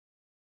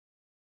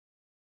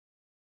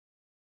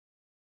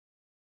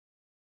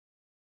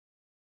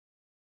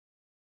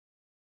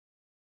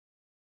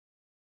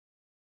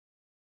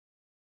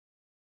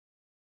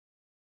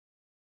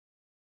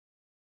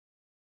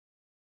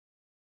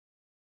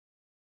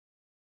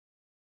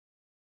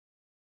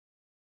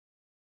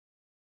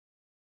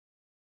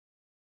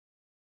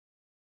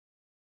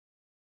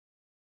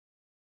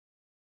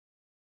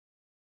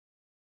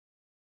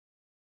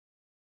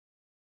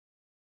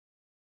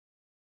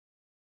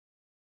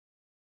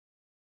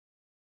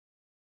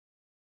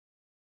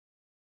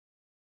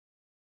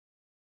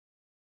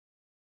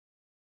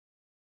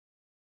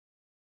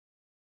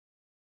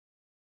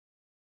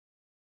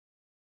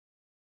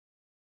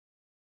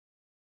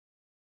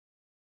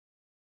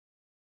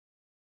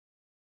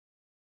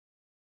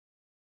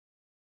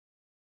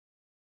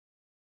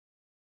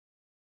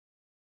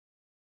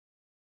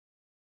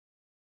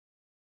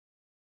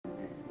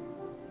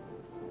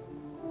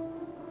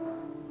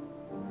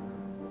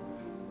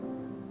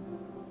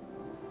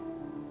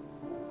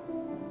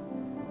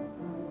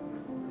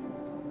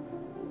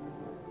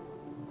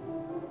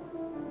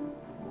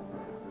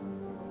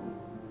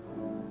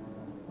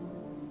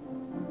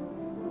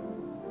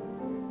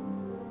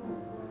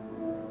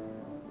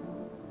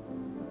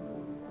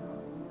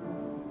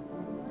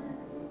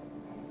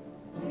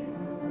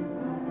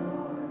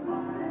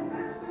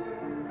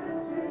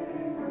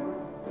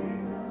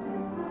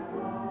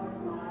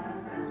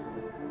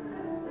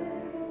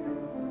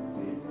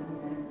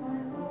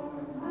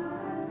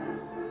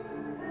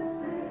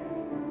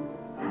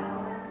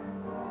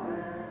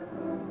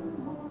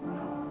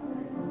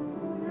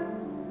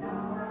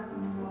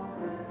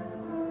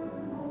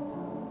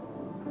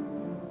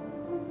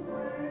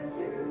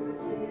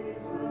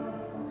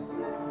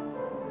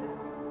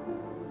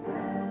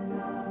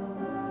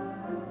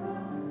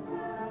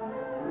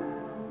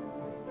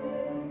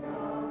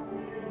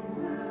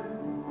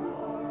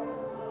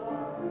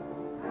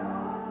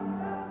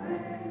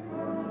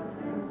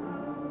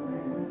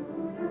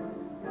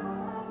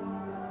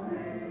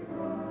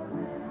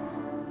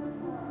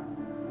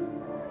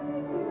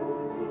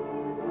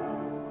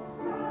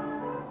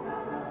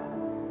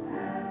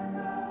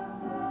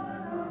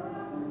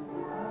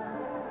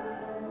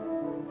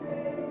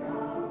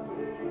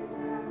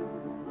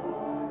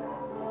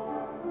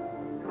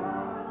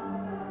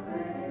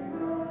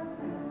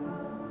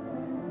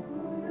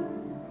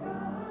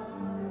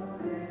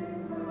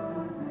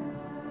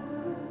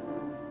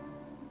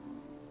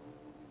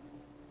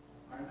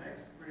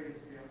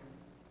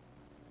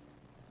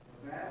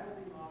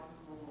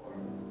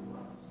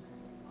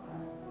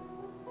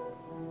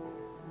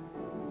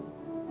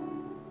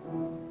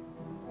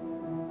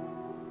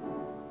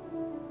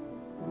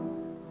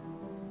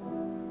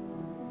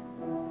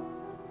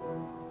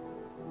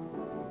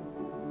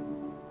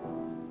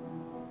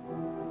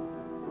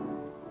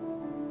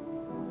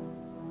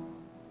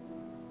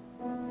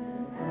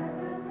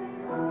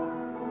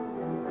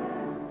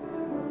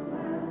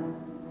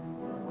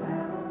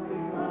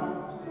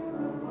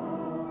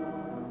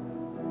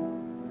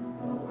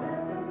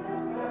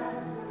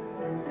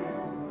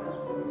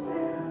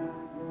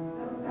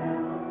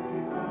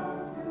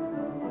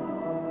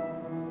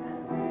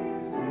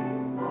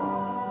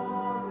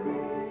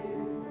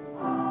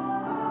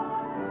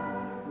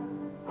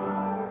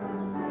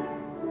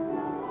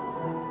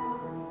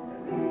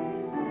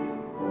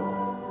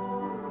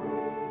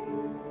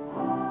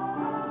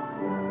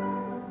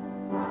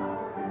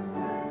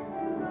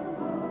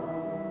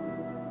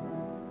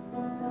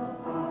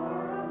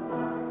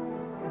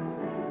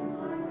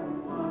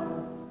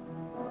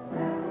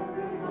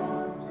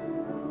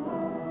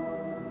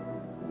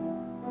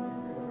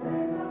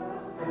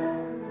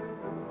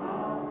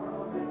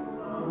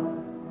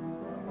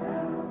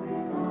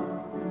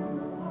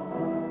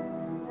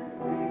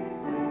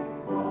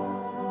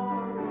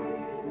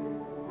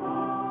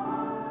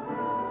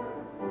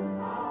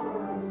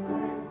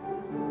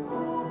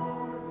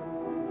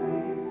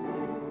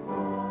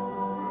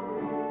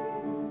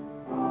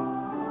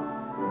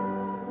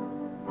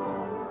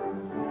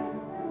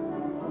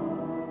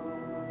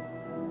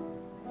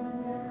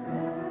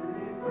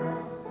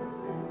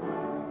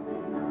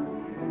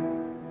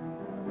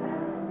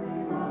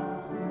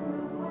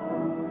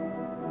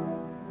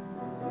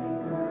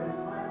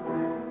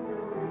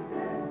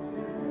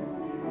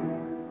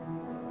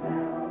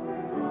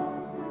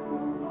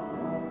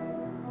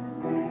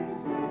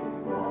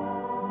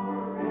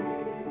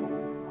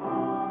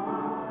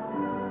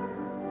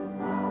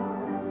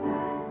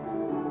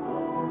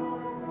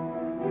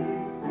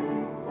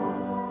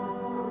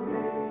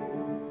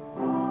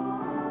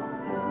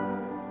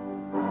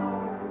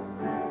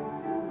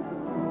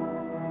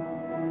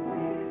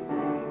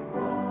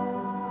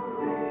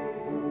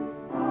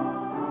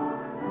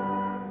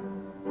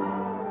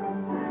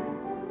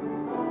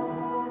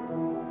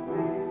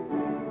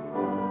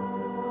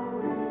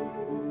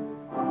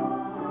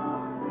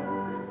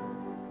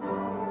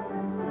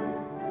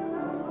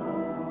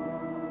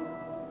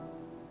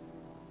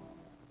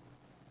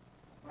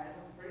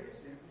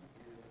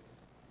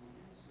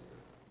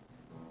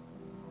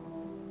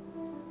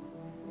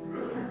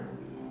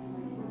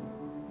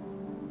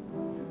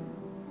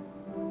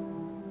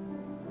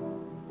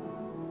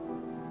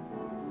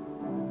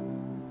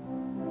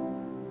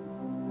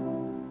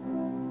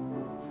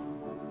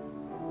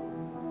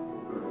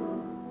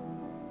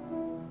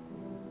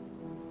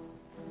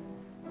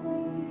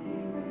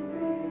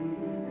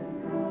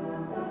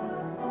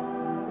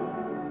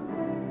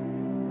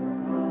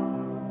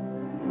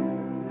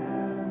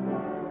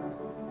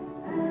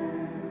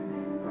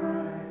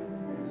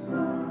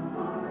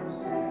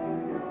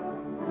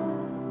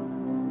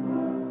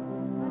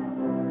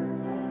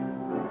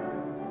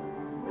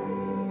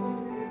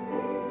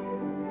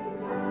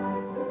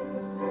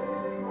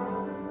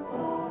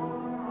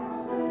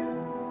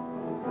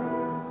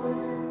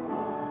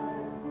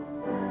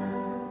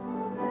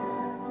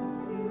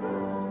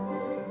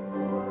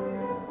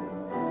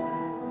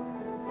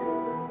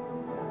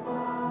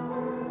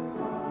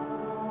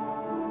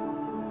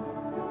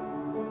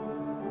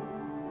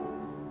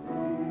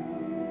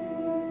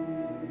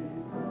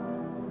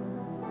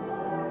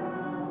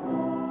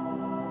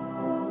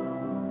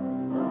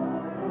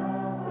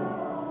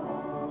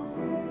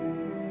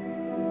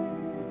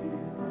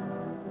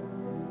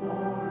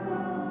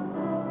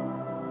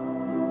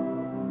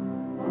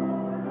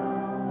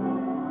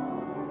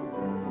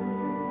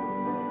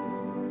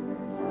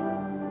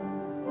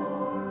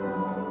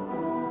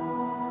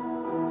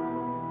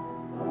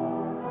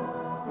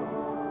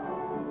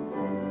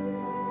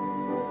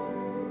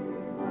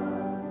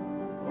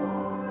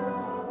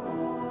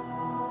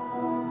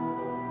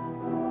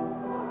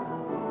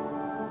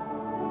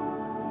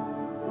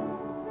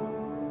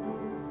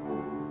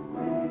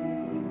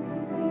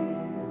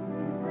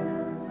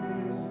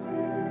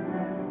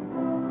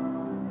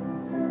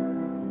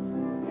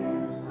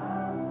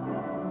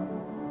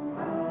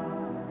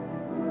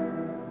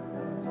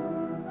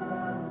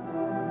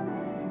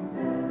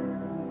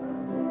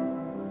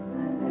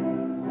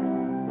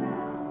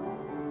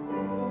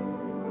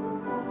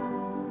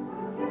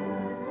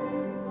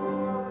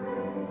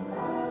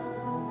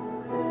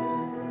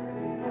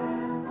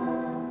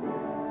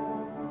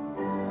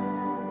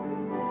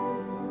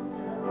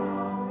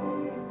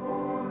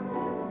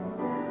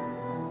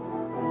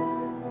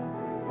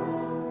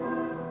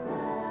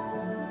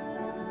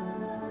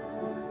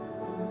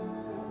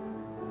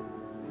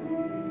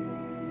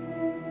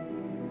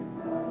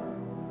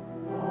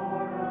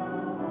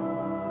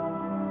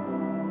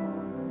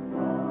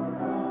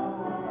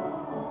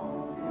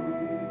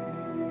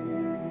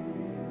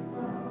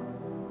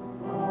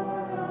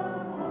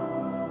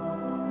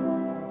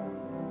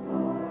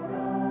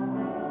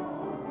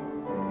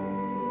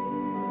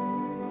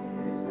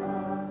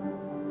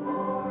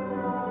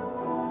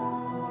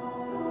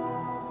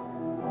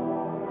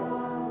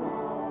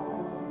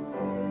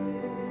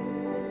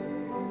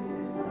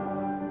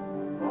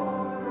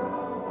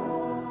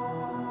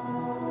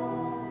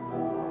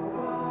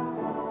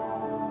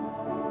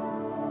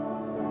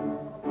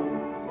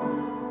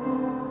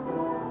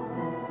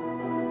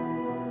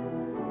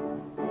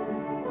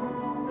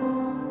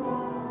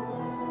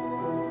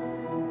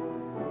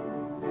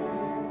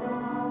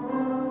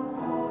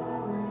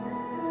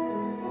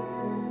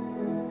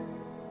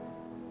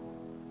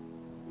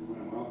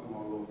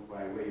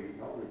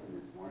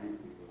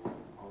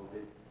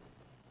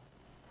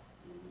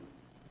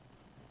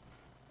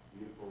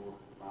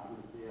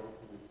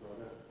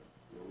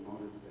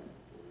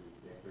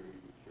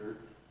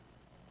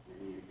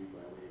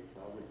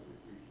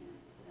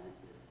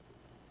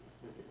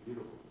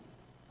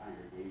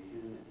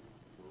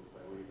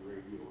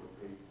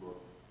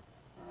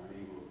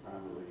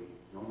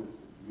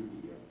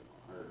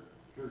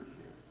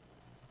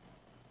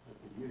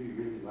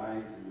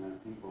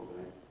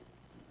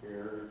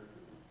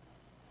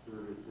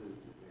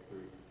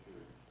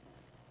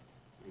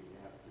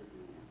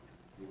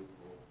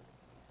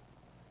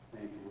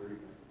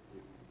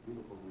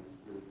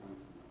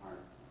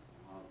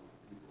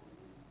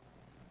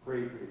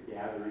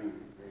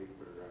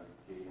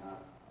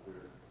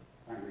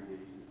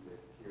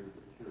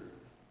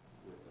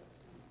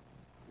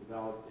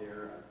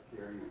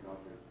sharing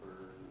about their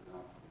prayers and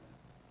about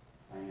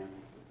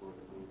financial support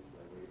of those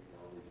by way of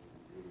television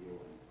and radio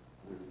and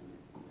other means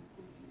of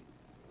communication.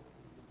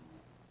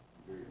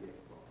 Very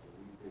difficult. So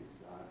we praise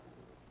God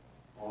for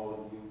all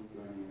of you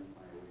joining us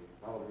by way of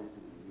television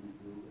and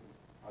YouTube and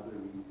other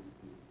means of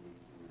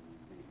communication. And we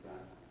thank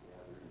God for the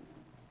gathering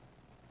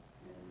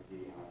and the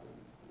day out and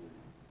other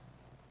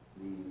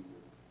means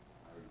of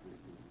our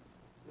existence.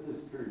 Let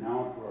us turn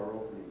now to our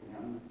opening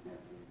hymn as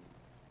we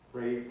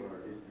pray for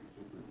our district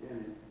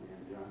superintendent,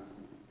 Dan Johnson,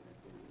 who's had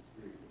been a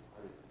series of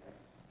heart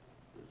attacks.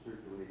 We're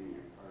circulating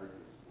a card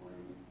this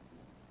morning.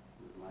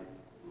 Would like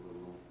a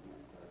little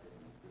hand card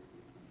and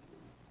greatly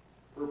appreciate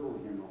purple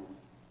hymnals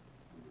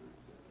number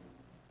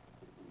 715.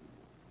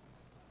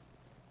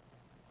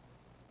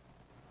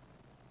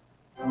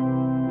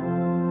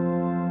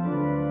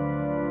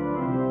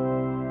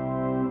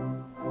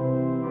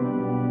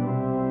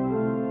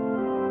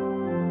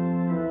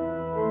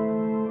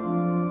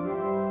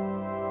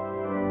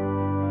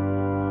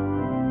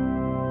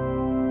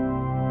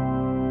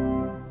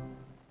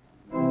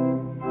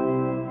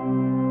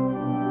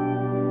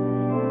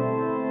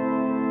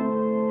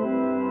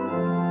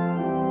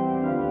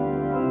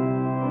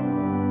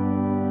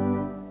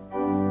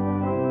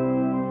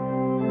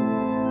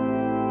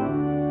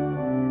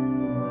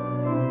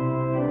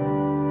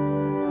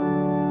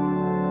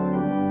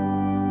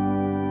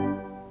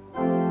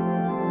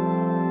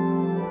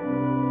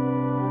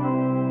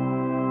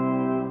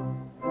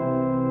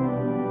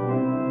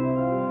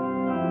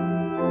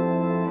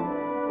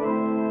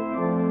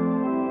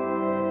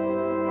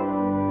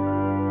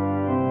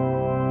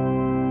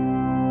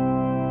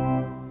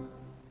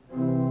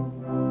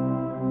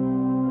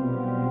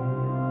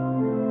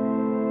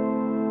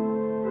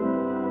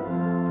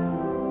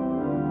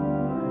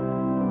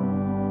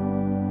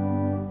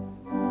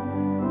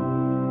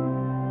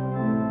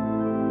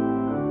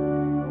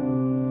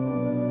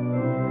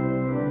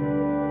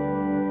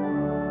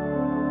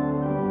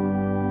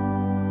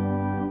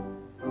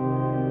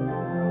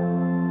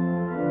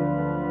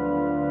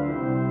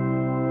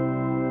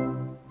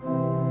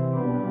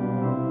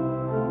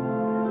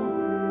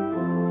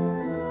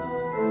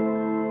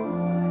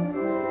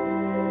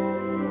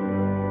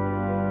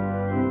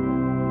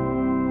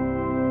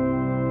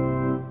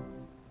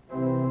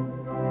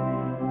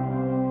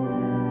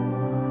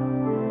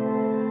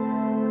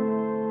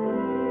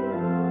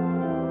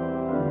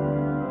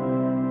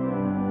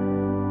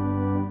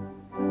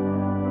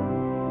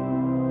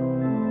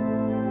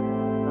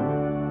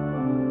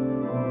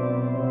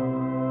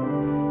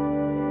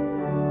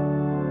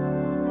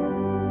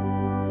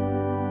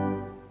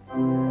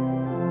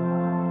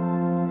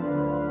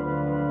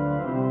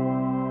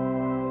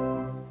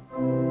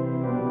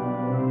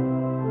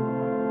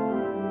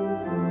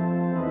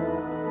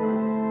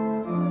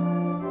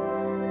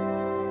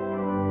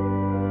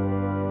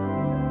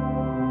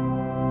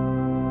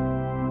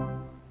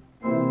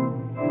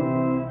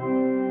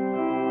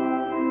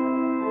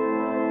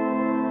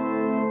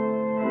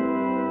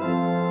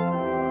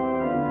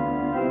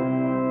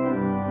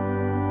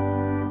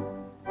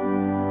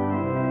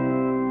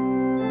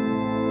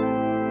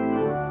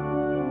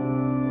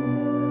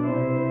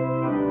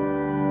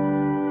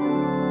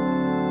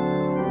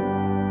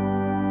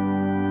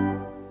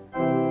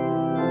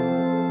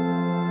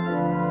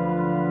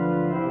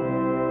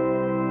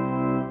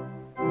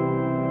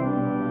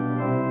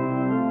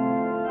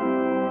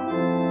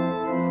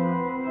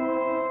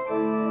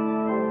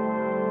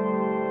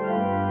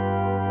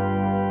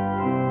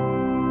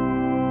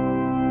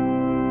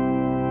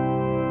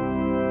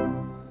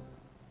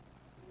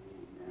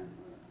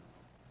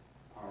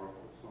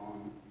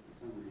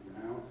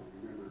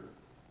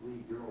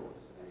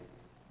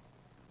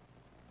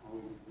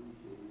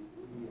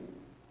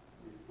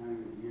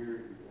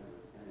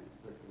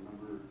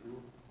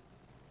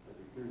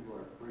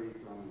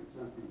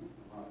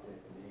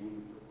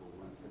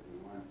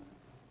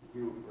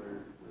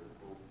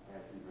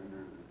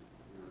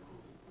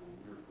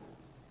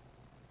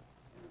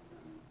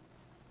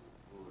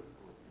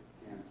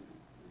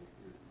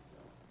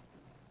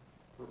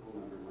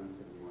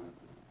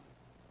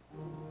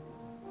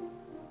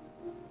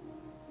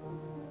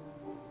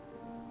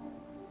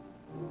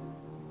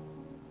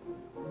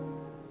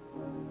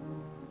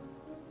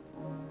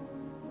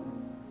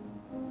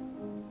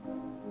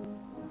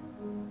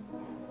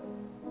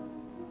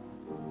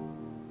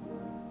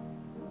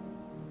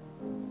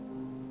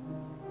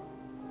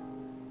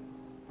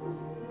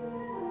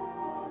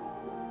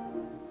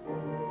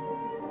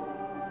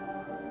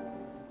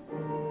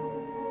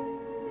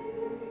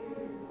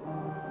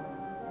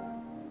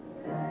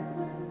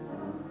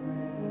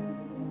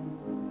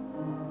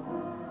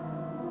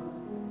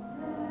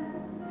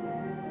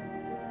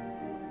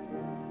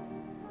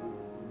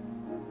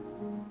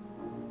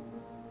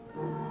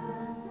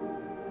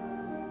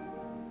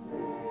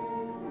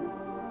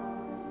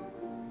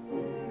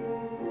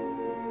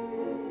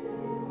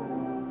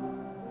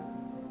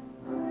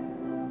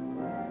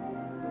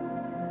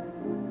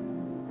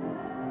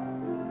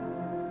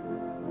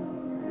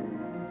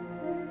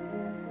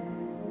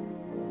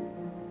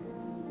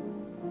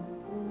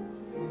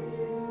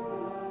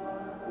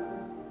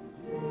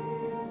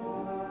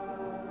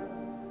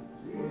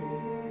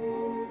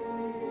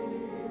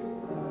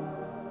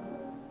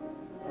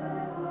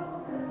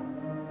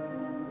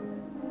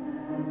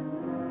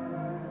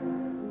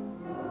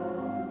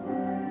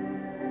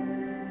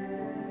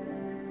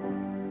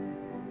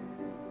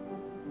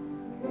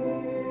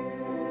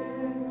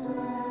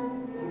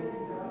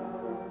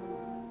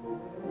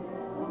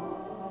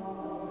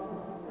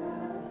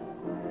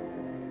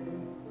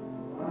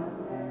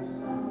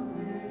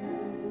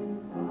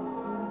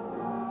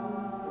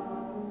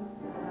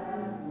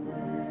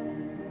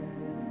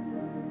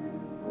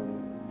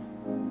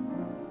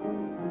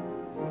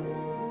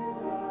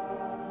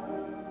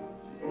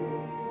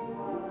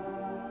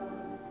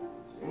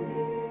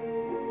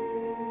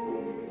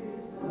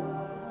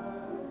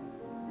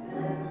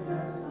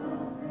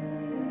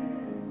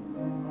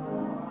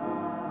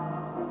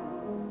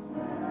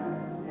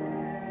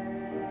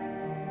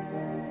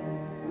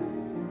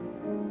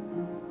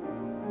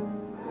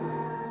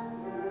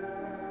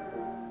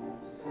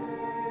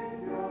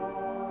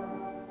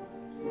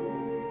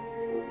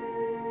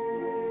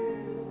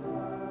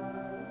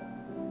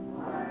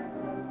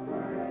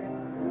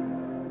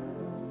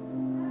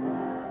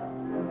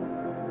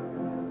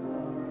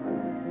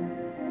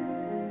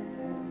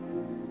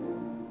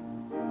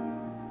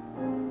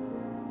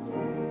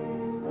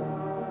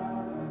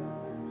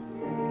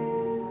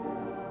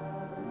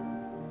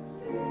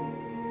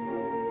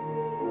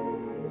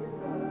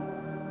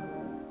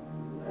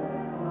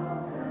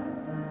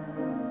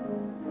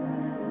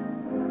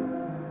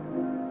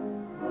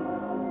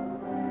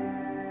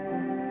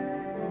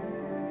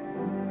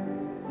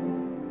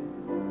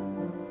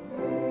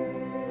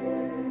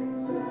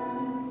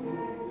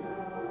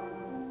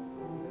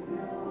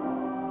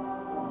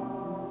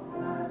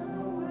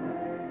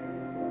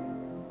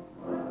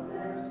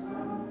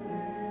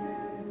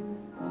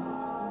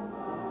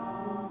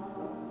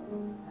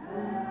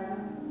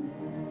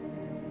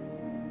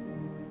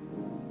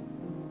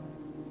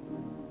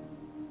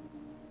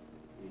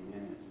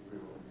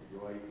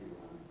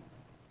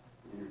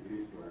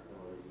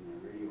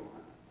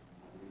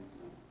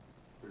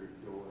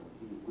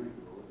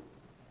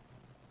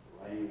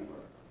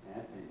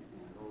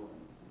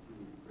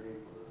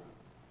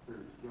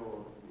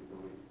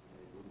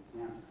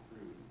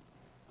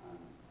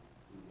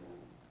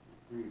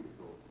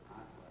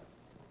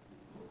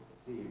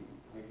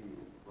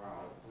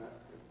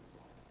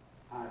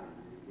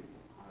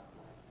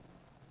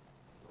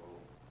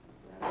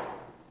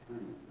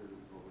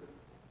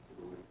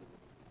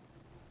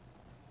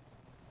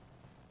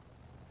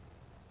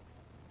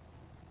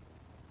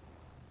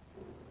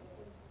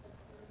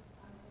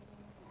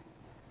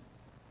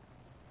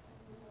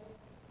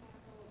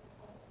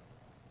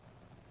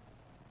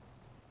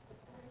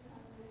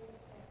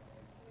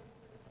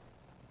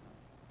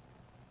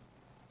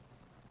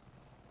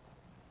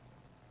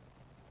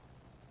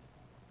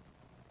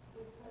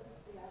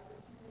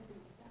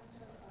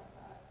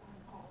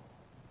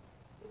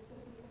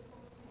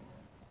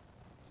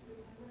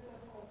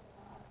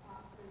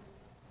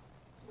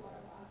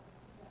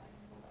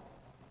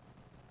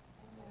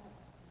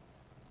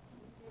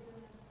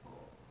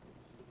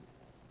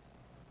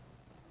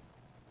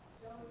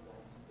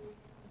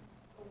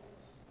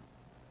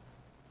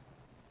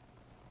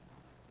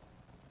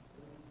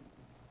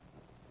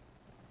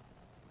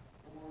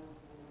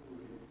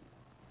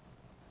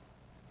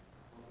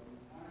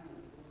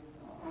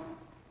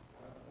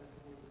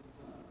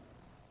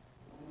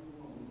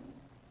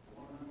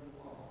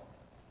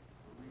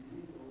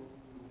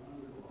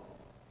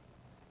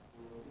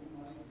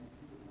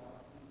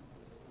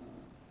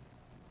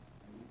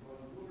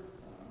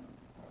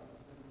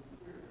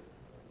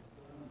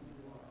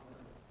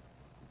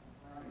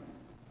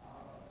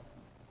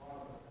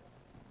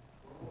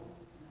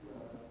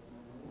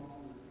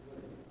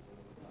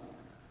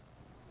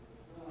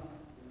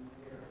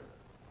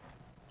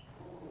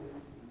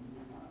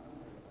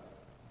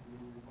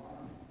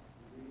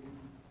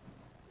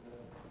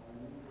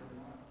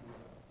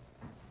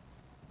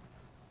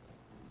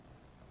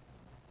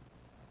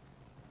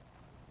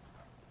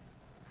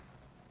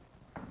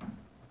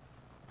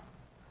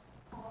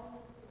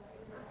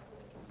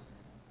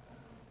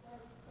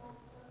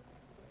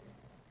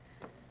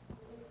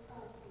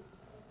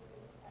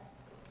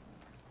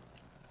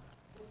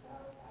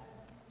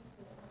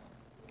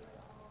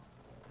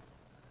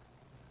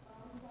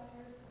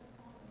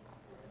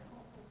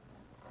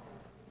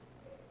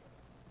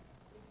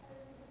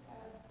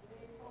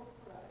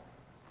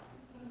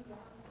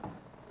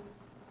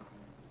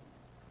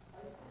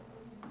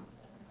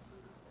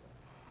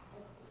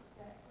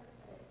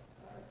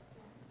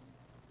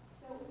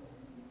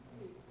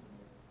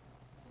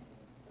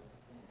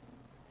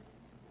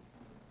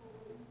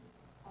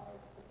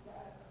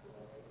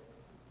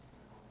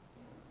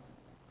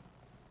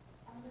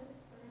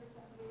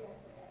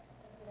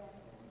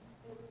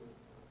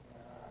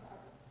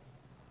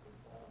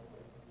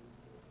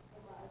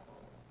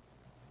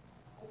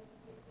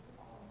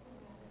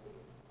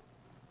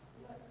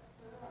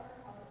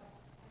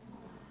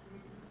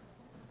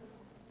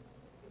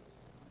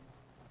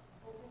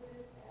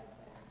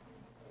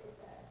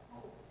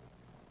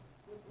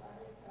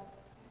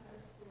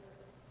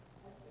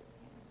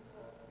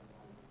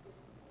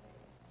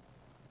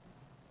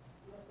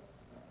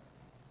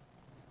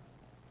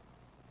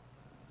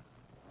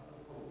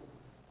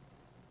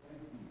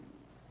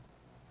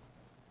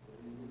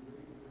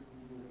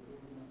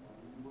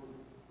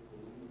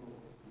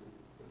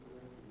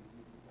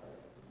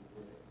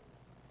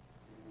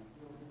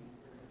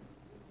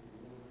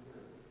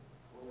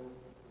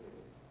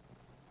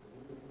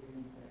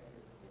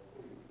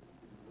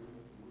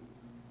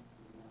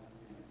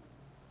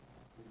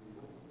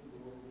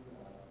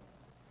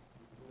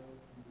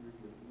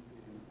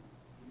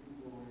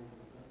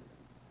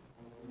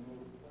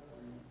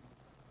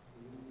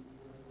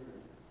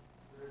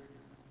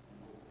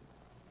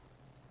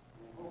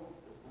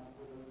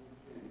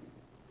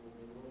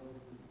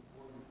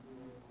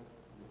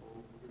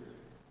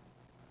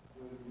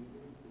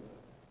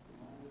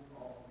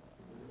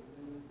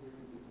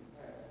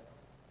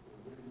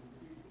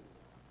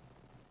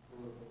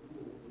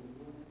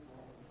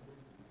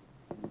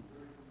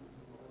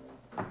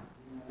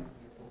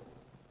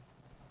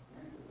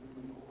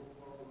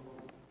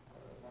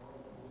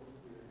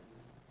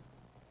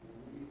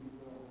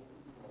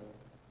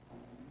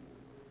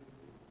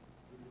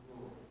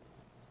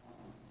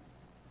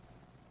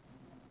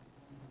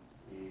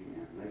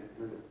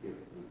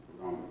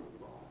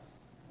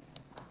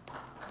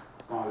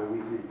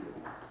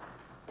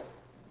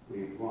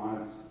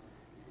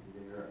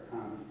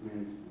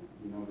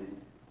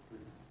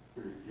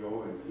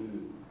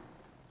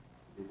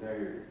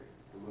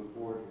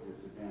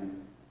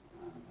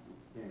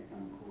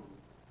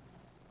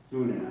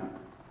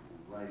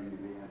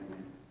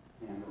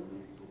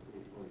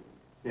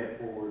 step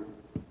forward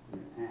in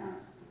the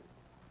past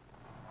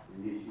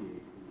to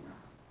initiate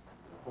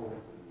the hope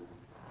and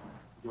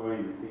the joy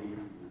and the faith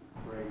and the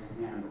Christ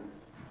candles.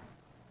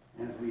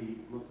 As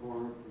we look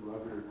forward to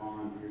other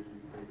volunteers,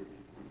 we pray that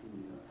you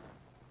continue to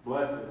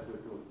bless us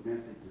with those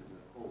messages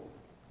of hope,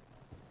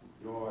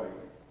 joy,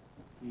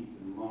 peace,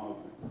 and love,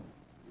 and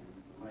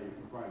the light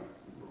of Christ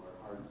into our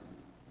hearts and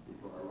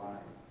into our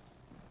lives.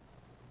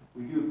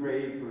 We do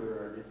pray for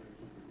our district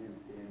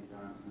superintendent, Dan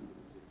Johnson, who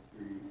has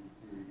experienced a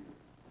series of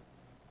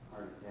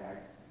heart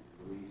attacks,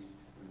 released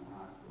from the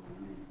hospital,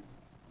 and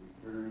he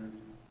returns.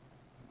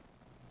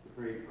 We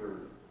pray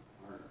for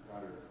our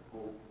daughter,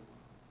 Hope,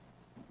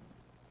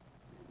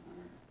 and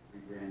our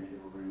three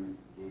grandchildren,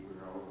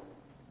 Gabriel,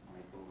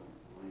 Michael, and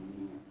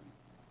Delaney, and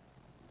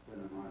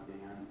son-in-law,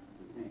 Dan.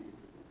 We thank you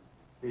for the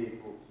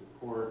faithful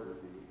support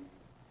of the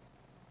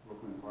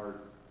Brooklyn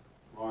Park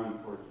law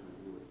enforcement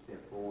who have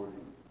stepped forward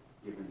and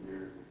given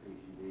their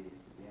vacation days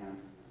to Dan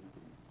so that we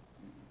can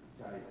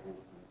beside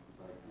Hope and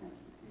provide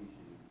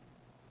transportation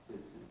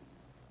assistance.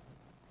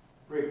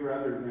 Pray for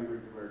other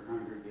members of our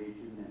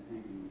congregation that may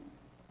be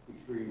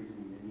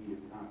experiencing the need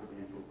of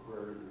confidential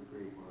prayers. We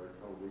pray for our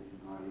television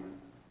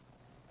audience.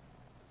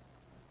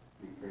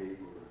 We pray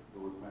for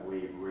those by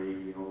way of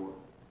radio,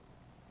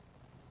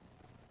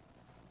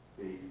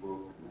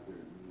 Facebook, and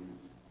other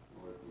means.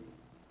 Lord,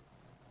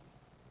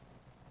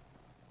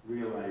 we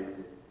realize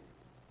that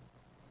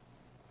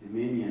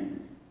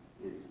dominion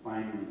is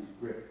finally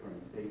stripped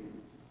from Satan.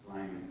 It's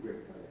finally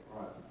gripped by the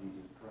cross of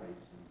Jesus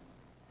Christ. And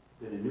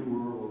that a new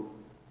world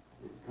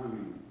is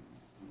coming,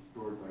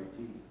 restored by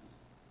Jesus.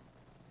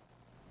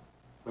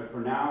 But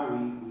for now,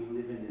 we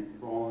live in this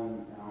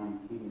fallen down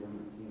kingdom,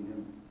 a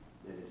kingdom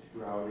that is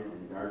shrouded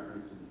in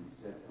darkness and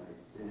beset by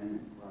sin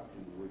and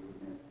corruption and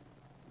wickedness,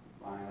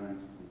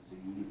 violence,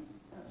 disease,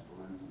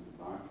 pestilence, and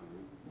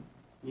debauchery.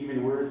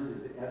 Even worse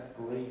is the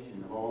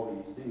escalation of all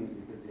these things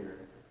because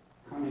they're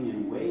coming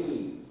in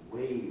waves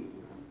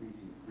of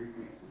increasing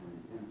frequency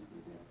and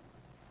intensity that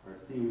are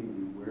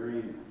seemingly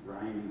wearing and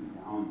grinding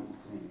down the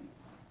saints.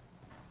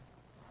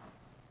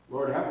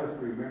 Lord, help us to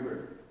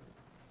remember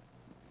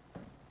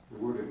the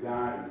Word of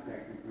God in 2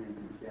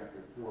 Corinthians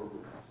chapter 4,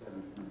 verses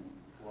 17 and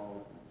 12,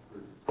 and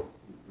verses 16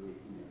 to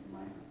 18 that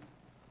remind us.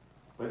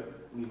 But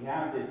we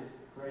have this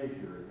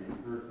treasure in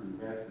earthen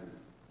vessels,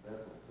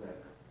 that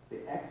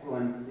the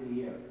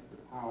excellency of the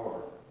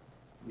power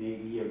may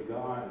be of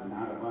God and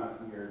not of us.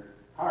 We are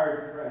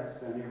hard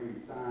pressed on every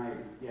side,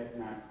 yet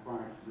not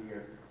crushed. We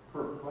are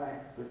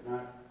perplexed, but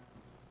not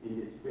in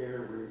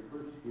despair. We are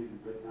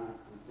persecuted, but not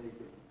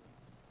forsaken.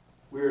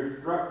 We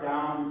are struck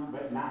down,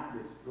 but not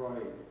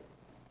destroyed.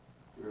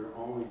 We are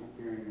always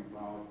carrying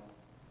about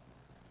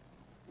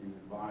in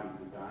the body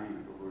the dying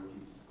of the Lord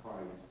Jesus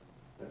Christ,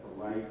 that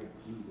the life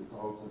of Jesus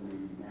also may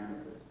be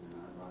manifest in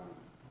our body.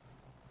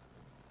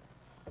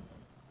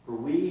 For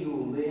we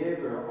who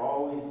live are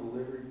always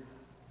delivered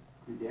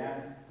to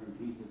death for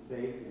Jesus'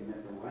 sake, and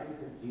that the life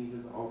of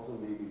Jesus also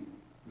may be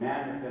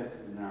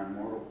manifested in our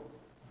mortal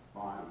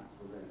bodies,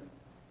 so that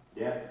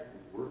death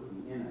is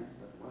working in us,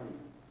 but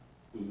life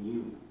in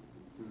you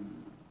and through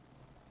you.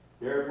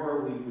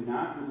 Therefore we do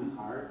not lose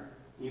heart,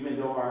 even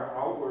though our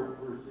outward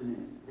person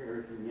is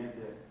perishing, yet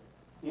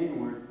the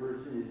inward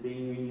person is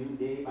being renewed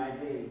day by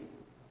day.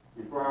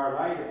 And for our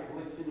light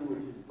affliction,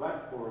 which is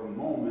but for a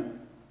moment,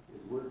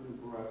 is working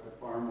for us a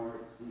far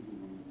more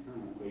exceeding and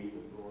eternal weight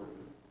of glory.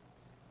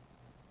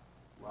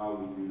 While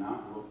we do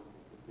not look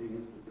at the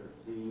things which are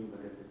seen,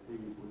 but at the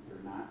things which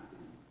are not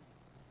seen.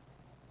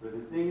 For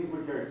the things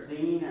which are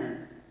seen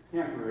are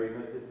temporary,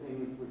 but the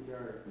things which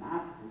are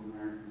not seen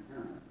are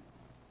eternal.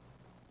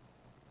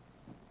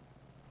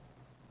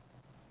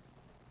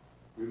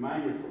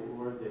 Remind us, O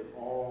Lord, that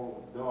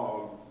all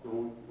dogs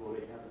don't go to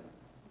heaven,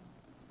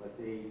 but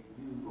they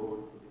do go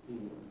to the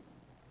kingdom.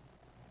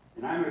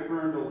 And I'm a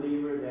firm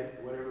believer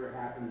that whatever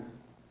happens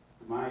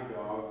to my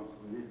dogs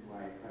in this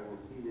life, I will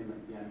see them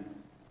again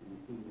in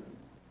the kingdom.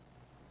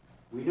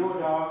 We know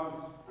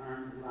dogs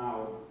aren't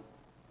allowed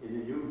in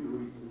the New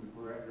Jerusalem,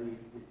 for at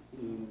least it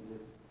seems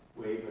this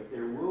way, but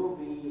there will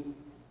be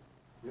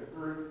the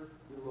earth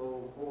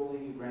below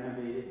wholly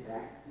renovated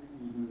back to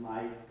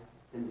Eden-like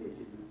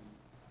conditions,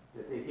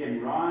 that they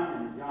can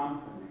run and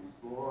jump and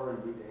explore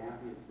and be the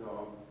happiest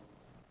dogs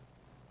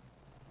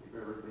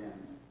they've ever been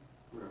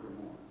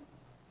forevermore.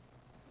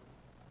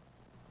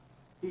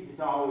 Teach us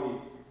always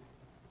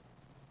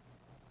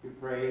to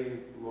pray,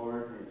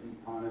 Lord, as you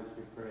taught us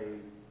to pray,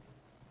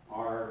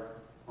 Our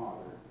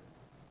Father,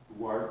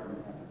 who art in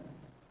heaven.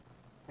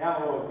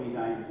 Hallowed be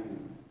thy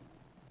name.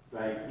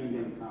 Thy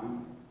kingdom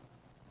come,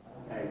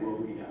 thy will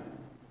be done,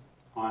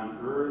 on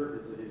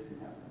earth as it is in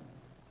heaven.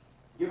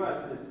 Give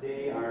us this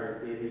day our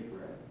daily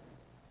bread,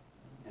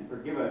 and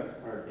forgive us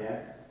our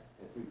debts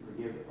as we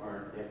forgive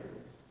our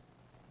debtors.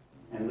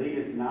 And lead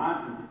us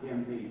not into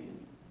temptation,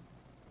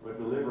 but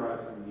deliver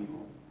us from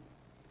evil.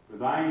 For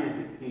thine is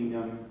the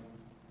kingdom,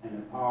 and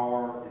the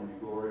power, and the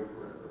glory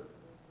forever.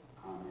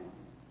 Amen.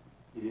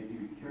 And if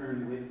you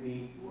turn with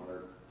me to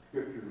our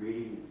scripture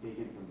reading, it's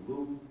taken from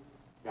Luke,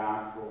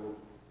 Gospel,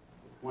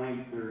 the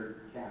 23rd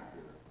chapter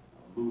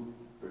of Luke,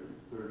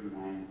 verses 39 to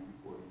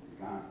 43.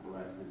 God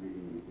bless the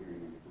reading and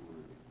hearing of the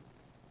word.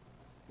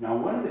 Now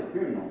one of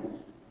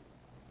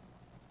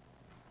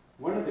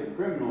the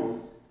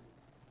criminals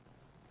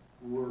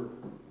who were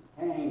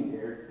hanged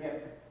there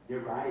kept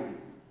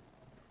deriding.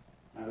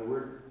 Now the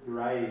word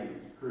deriding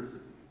is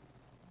cursing,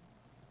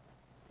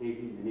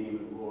 taking the name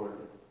of the Lord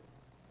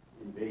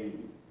in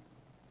vain,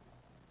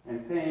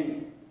 and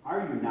saying,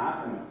 "Are you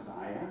not the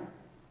Messiah?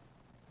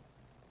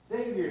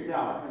 Save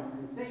yourself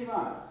and save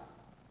us."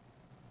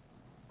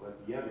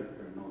 But the other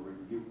criminal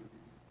rebuked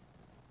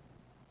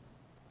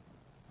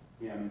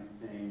him,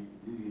 saying,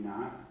 "Do you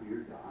not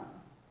fear God,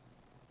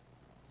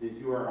 since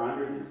you are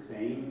under the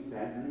same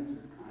sentence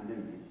or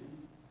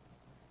condemnation?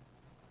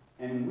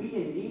 And we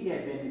indeed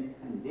have been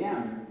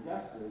condemned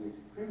justly as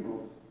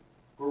criminals,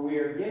 for we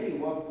are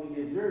getting what we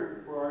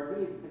deserve for our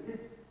deeds. But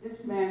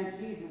this man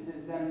Jesus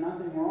has done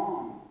nothing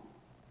wrong."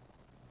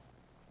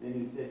 Then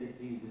he said to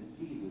Jesus,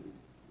 "Jesus,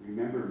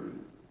 remember me.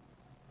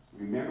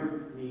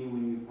 Remember me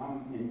when you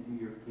come into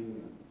your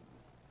kingdom."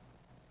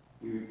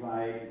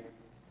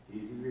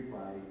 Jesus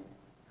replied,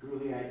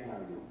 "Truly I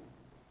tell you,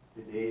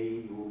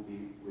 today you will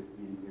be with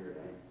me in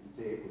paradise." And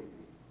say it with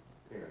me.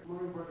 Paradise. Good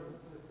morning, brothers and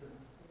sisters.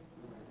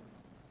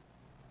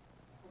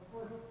 The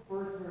first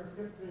verse in our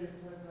scripture today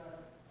says that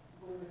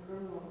when the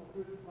criminal was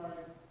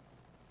crucified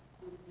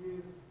with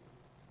Jesus,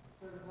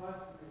 said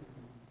blasphemy.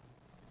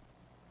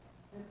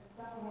 It's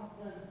that much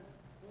then,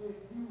 if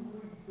you who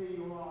you say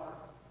you are,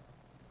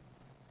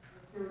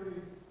 let's hear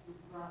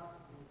these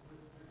prophecies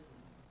with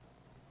Christians.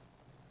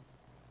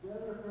 The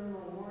other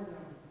criminal warned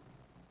him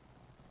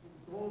and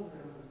told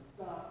him to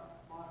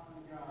stop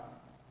mocking God.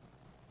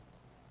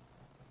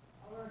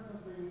 I learned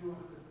something new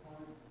at this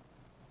point.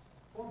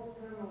 Both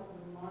criminals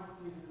had mocked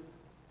Jesus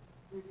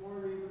before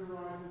they even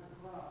arrived at the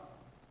cross.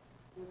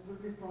 This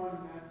would be found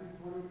in Matthew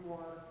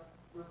 24,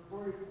 verse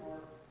 44,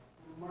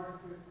 and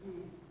Mark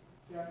 15,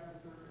 chapter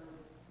 15,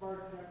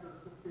 verse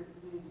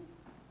 32.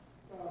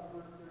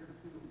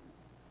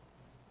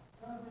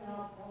 Something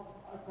else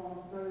I found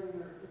studying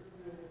their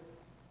scripture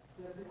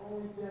that the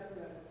only death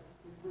that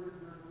is written,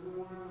 there's only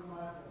one in the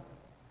Bible,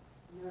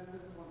 and that's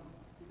this one,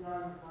 to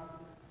God and God's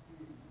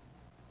Jesus.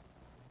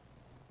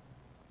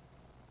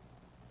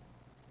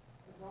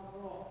 It's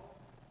also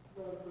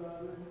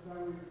this is how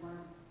we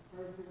find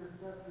Christ's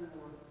intercession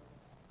work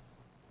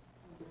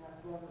on behalf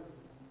of others.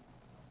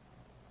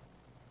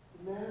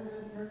 The man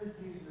then turned to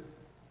Jesus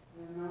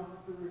and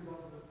announced the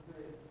result of his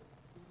faith.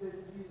 He said,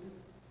 "Jesus,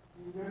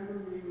 remember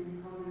me when you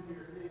come into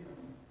your kingdom."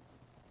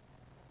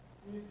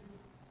 Jesus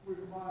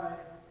replied,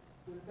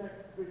 the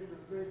ex-bishop of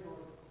faithful,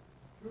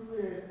 "Truly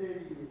I say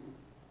to you,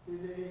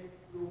 today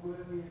you will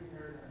with me in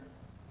paradise."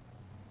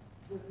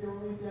 That's the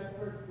only death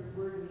is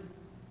written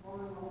on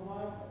in the whole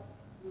Bible.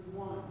 There's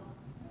one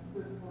at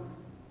this point.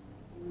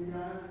 When the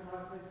guy in the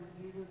cross said to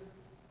Jesus,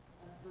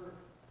 at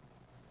first,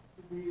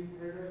 to be in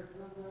paradise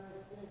someday, I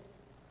think,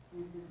 he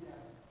said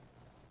yes.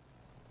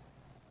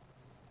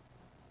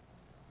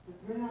 This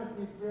may not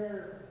seem fair,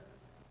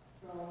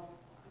 so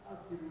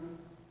us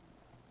humans,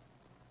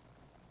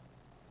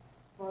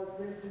 but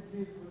faith in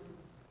Jesus was the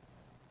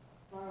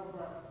final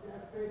breath.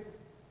 That faith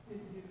in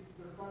Jesus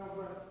was the final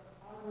breath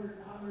on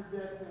their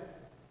deathbed.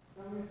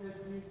 Somebody said,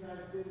 "Jesus, I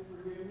did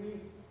forgive me."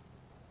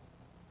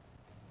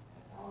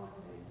 That's all it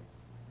takes.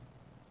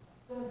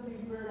 Doesn't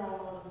seem fair to all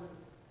of us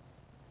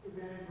to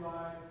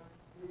evangelize,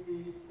 maybe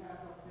at a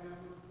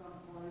campus at some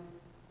point,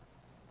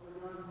 or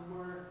going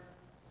somewhere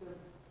to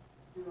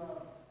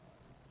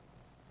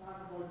talk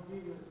about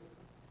Jesus.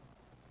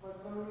 But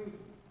somebody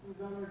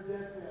who's on their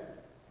deathbed,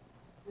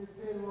 they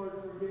say, "Lord,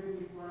 forgive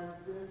me for I have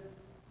sinned,"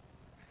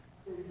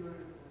 they do it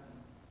to them.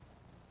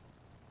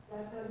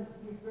 That doesn't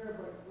seem fair,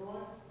 but you know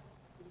what?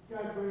 It's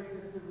God's grace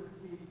that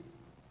supersedes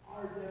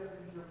our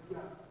definition of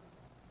justice.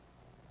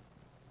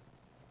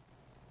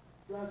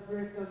 God's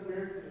grace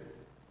unmerited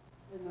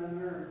and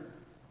unearned,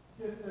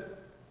 just as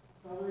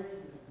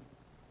salvation is.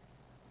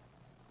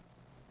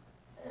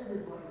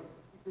 Everybody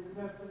who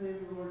confess the name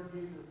of the Lord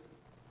Jesus,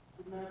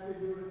 no matter if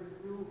they do it as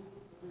 2,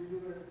 if they do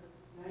it as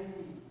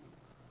 90,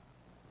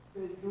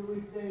 they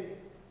truly say,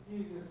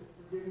 "Jesus,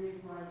 forgive me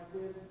for I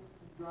sinned,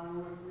 and drawn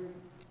with me.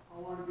 I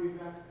want to be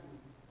back to you."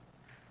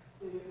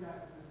 They get back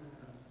to the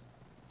man.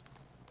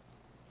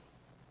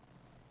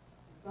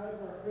 Besides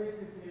our faith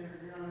container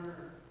here on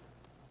earth,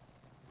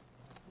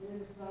 we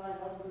decide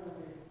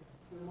ultimately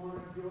the amount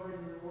of joy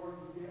and reward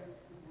we get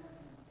in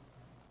heaven.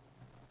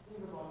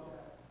 Think about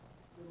that.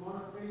 The amount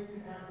of faith you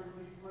have with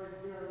Jesus Christ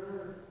here on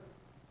earth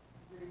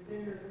is a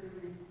container that's going to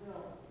be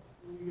filled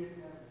when you get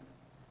to heaven.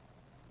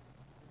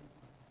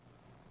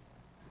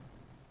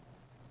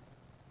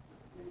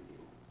 Thank you.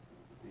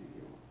 Thank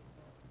you.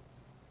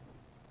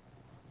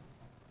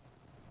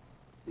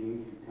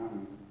 Seems to come,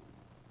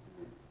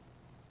 the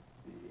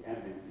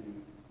Advent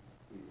seems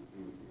to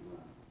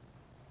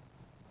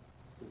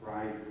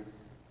surprise us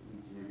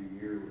each and every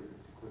year with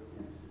its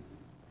quickness and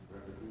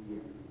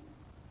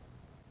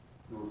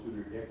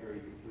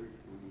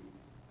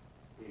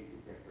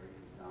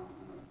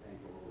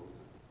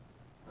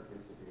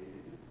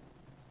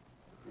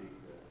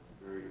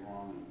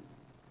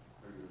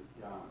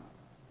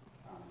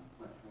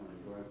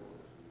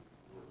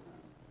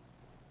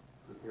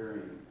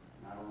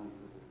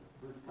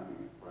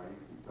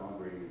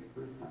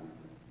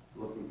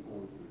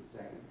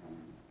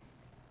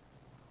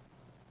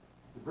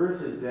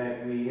verses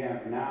that we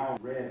have now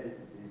read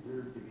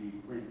deserve to be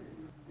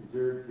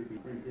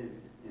printed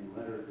in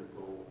letters of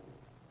gold.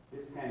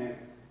 This kind of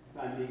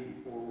Sunday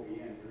before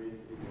we enter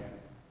into that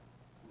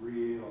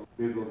real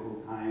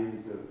biblical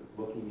times of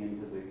looking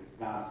into the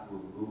Gospel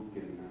of Luke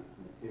and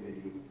the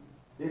Nativity,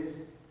 this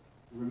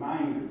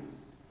reminds us,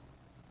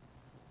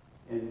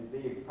 and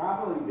they've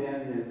probably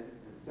been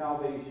the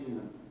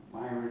salvation of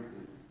myriads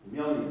of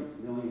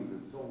millions of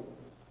souls.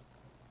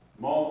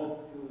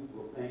 Multitudes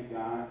will thank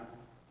God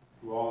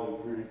to all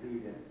eternity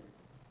that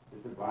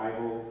the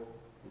Bible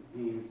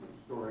contains the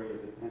story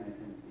of the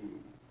penitent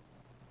thief.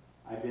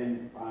 I've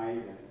been by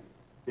the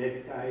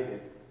bedside of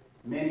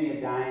many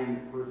a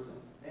dying person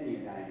who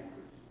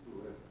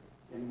have,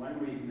 in one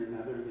reason or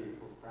another, they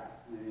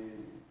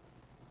procrastinated and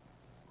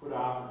put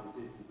off a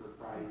decision for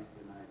Christ,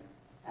 and I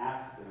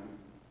asked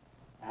them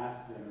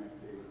if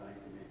they would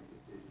like to make a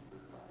decision for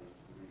Christ,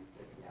 and they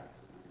said yes,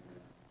 and I've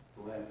been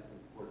blessed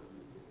and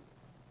fortunate to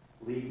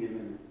lead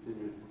them in the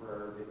sinner's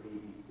prayer, the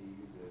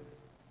ABCs, that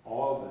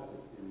all of us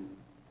have sinned,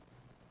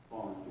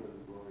 fallen short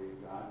of the glory of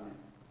God, and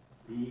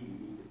B, we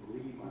need to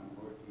believe on the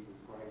Lord Jesus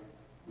Christ,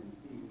 and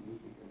C, we need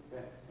to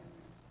confess Him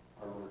as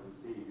our Lord and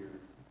Savior.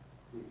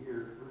 To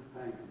hear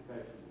first-time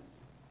confessions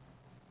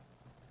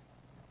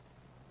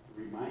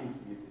reminds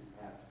me of this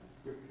passage of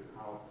Scripture,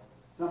 how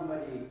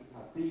somebody,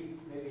 a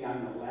thief maybe on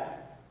the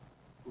left,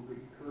 who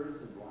could curse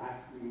and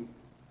blaspheme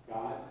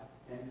God,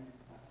 and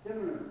a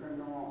similar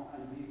criminal on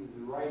Jesus'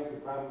 right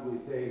could probably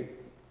say,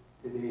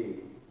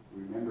 today,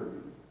 remember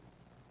me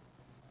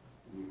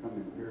when you come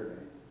in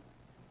paradise.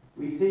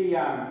 We see,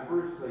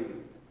 firstly,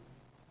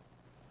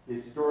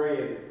 this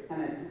story of the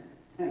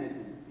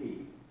penitent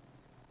thief.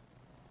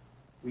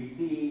 We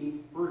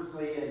see,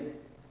 firstly,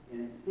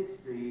 in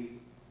history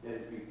that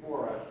is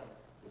before us,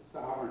 the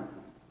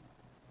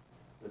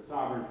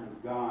sovereignty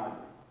of God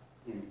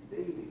in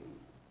saving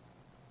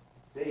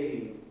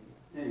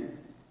sinners.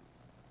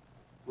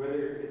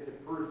 Whether it's a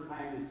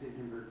first-time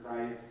decision for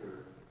Christ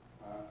or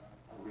a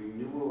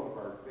renewal of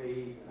our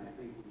faith, and I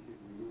think we should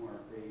renew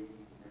our faith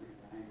each and every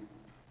time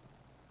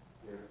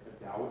there's a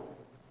doubt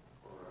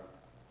or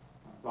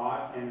a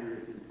thought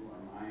enters into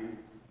our mind.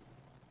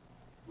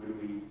 When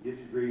we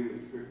disagree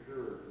with Scripture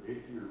or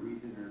tradition or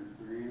reason or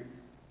experience,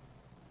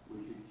 we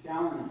should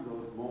challenge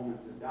those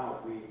moments of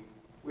doubt.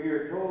 We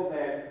are told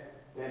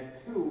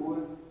that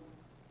two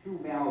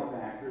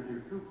malefactors or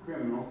two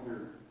criminals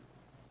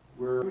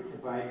were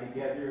crucified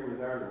together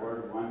with our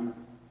Lord, one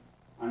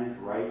on his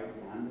right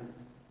hand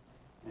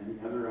and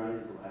the other on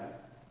his left.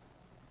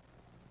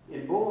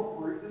 And both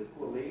were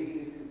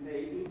equally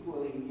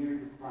near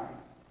to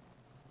Christ.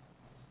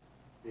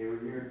 They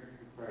were near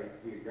to Christ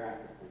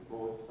geographically.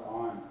 Both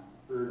saw and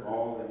heard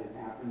all that had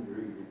happened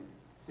during the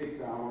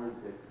 6 hours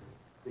that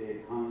they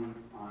had hung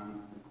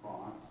on the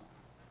cross.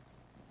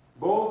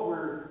 Both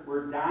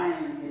were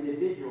dying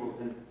individuals,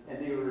 and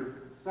they were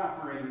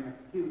suffering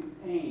acute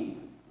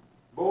pain.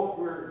 Both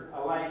were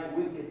alike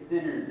wicked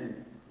sinners,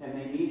 and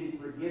they needed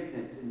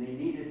forgiveness, and they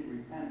needed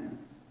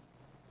repentance.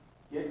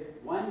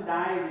 Yet one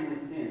died in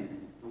his sins,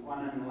 the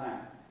one on the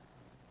left.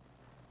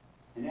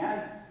 And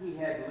as he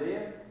had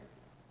lived,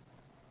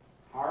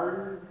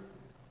 hardened,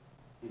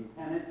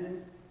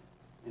 impenitent,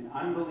 and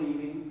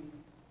unbelieving,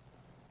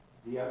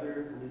 the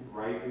other on his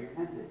right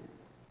repented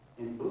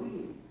and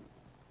believed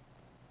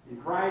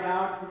and cried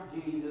out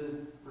to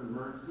Jesus for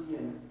mercy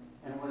and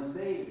was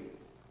saved.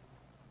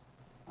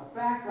 A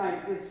fact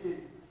like this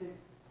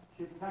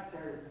should touch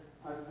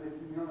us with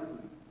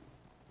humility.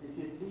 It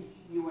should teach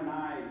you and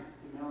I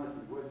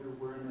humility, whether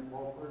we're in the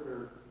pulpit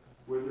or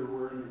whether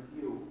we're in the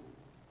pew.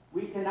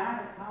 We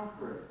cannot account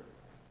for it.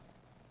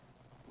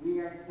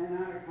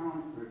 Cannot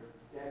account for it,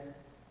 that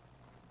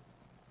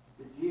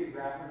the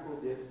geographical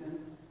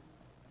distance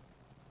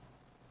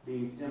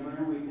being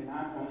similar, we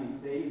cannot only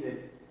say that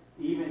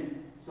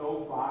even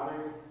so,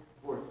 Father,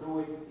 for so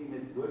it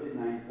seemeth good in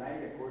thy sight,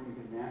 according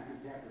to Matthew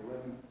chapter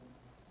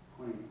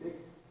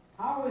 11:26.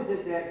 How is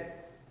it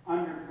that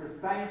under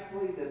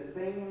precisely the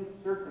same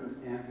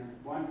circumstances,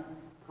 one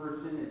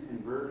person is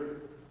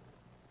converted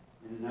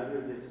and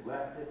another that's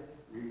left it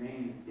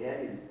remains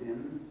dead in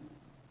sins?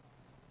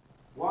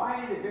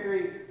 Why the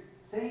very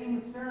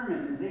same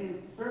sermon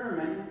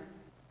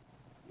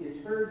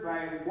is heard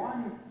by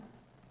one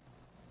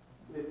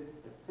with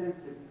a sense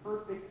of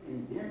perfect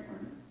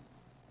indifference,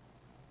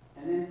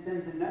 and then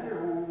sends another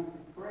home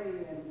to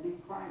pray and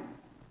seek Christ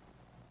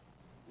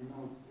in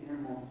those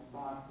innermost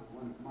thoughts of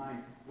one's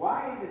mind?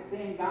 Why the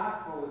same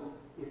gospel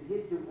is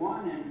hid to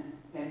one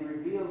and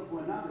revealed to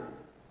another?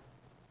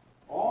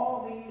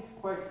 All these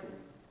questions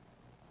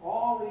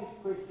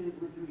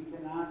which we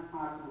cannot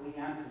possibly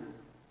answer,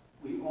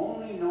 we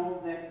only know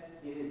that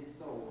it is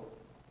so,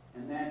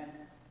 and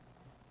that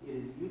it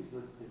is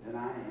useless to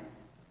deny it.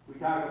 We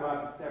talk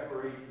about the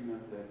separation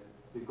of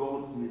the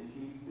goats and the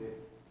sheep that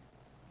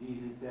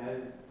Jesus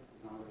says,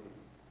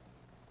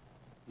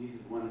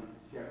 Jesus wanted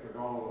to shepherd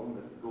all of them,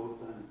 but the goats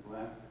on his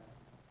left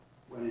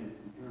went into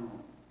eternal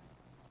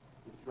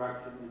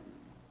destruction, and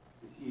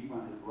the sheep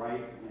on his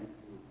right went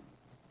to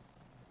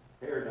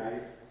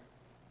paradise.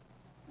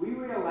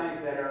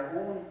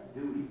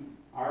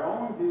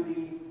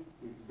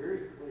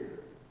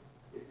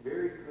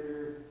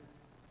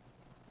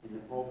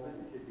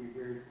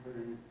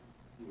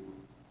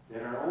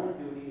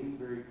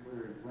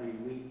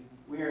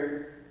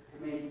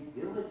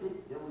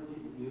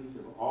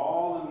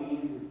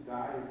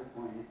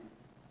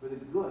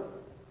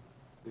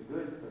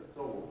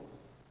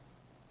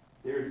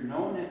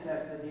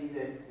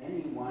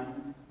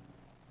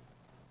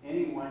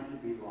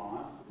 should be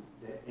lost,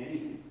 that any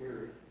should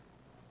perish.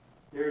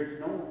 There is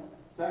no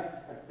such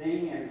a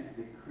thing as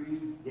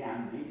decreed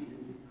damnation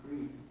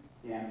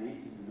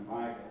in the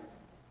Bible.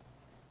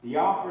 The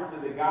offers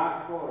of the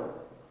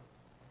gospel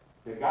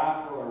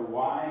are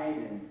wide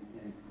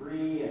and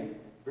free and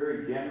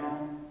very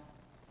general.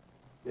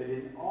 That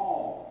in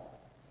all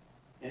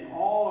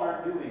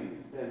our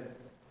doing, says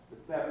the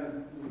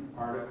 17th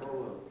article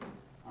of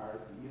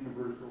our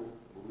universal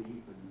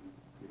belief in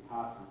the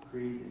Apostles'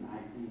 Creed and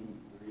Nicene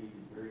Creed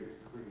and various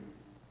creeds,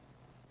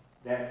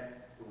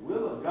 that the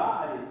will of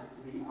God is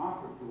to be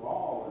offered to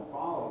all and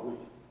follow,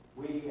 which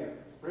we have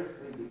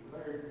expressly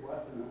declared to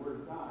us in the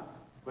Word of God.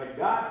 But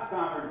God's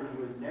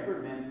sovereignty was never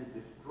meant to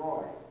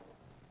destroy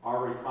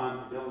our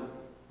responsibility.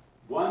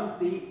 One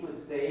thief was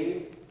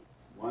saved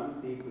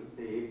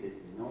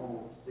that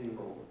no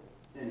single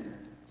sinner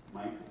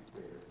might be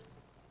spared,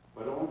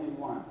 but only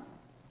one,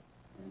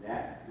 and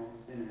that no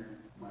sinner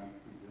might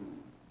presume.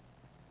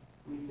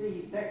 We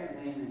see,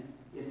 secondly,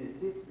 in this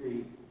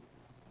history,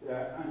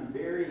 the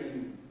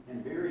unvarying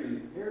and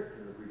varying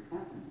character of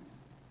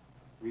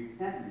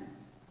repentance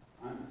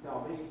unto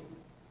salvation.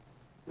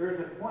 There's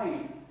a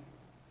point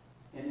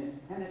in this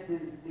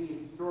penitent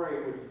thief's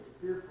story which is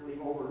fearfully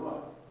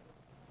overlooked.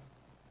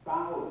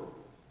 Thousands,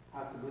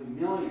 possibly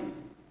millions,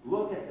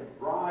 look at the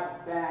broad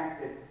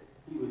fact that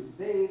he was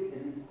saved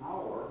in the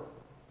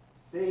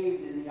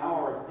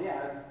hour of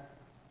death,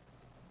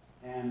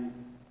 and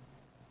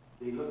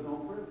they look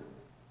no further.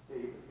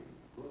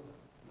 Look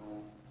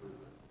no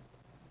further.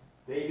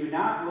 They do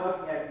not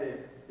look at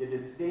the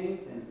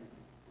distinct and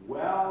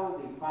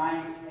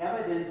well-defined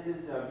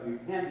evidences of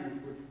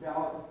repentance which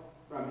fell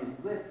from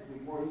his lips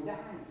before he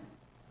died.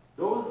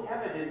 Those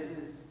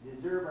evidences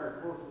deserve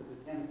our closest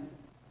attention,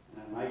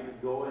 and I'd like to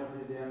go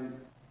into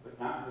them, but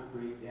not with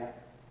great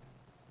depth.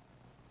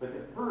 But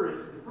the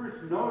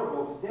first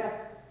notable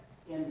step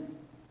in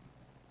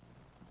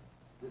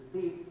the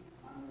thief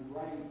on the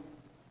right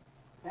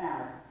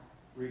path,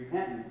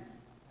 repentance,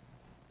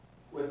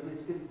 was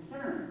his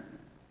concern.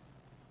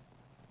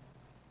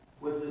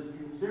 Was his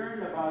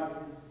concern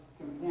about his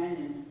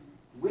companion's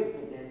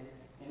wickedness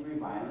in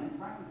reviling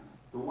Christ.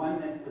 The one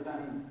that was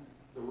on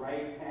the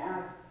right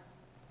path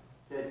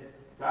said,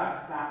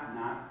 "Dost thou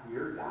not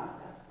fear God?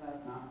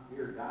 Dost thou not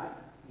fear God?"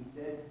 He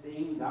said,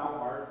 "Seeing thou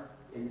art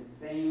in the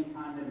same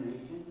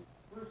condemnation."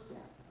 First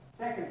step.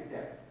 Second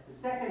step. The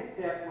second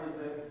step was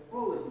a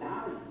full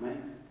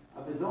acknowledgement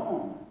of his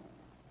own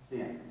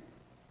sin.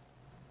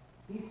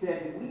 He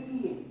said,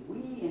 we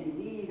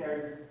indeed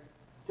are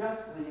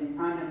justly in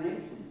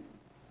condemnation.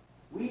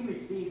 We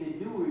receive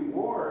the due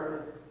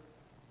reward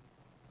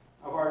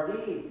of our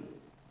deeds.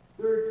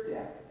 Third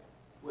step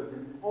was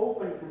an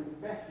open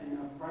confession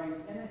of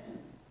Christ's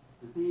innocence.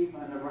 The thief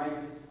on the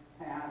righteous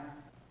path.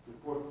 The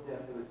fourth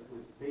step was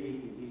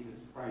faith in Jesus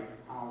Christ's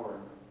power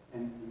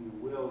and in the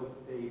will to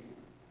save him.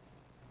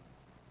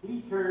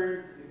 He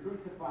turned to the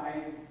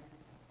crucified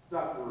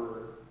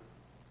sufferer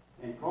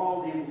and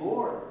called him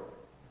Lord,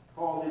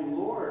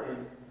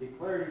 and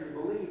declared his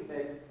belief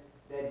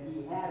that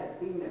he had a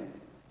kingdom.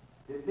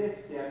 The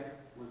fifth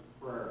step was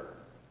prayer.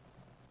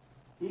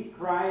 He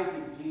cried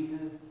to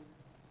Jesus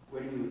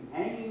when he was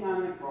hanging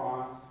on the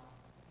cross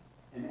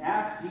and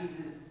asked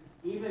Jesus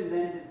even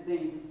then to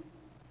think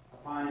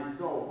upon his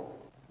soul.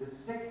 The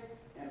sixth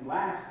and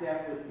last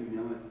step was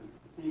humility.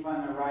 The thief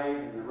on the right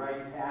and the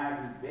right path,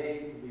 he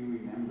begged to be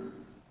remembered.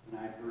 And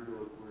I've heard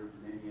those words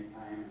many a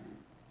time.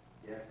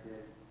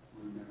 Deathbed,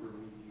 remember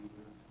me,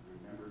 Jesus.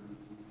 Remember me,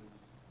 Jesus,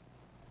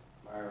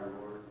 by our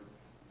Lord.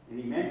 And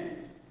he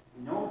mentions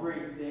no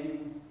great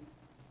thing.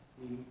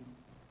 He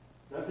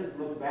doesn't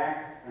look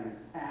back on his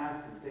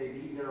past and say,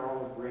 these are all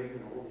the great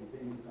and holy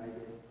things that I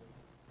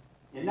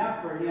did.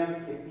 Enough for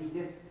him if he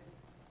just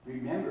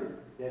remembered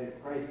that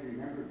if Christ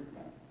remembered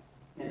him.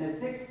 And the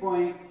sixth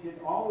point should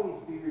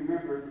always be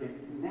remembered in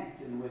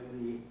connection with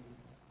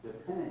the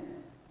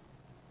penitent,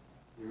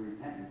 the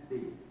repentant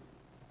thief.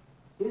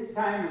 His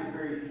time was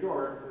very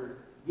short for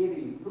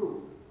giving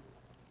proof,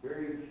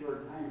 very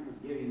short time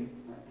for giving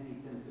any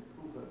sense of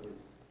proof of his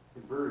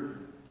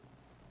conversion.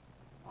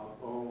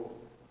 Although,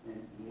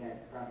 and he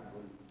had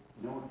probably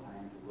no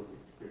time to look at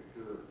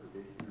Scripture or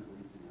tradition, or at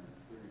least in our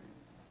experience.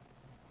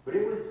 But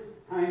it was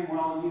time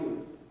well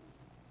used.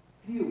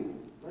 Few,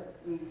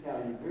 let me tell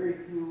you, very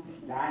few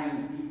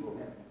dying people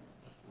have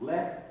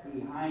left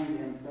behind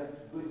them such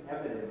good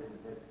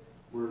evidences as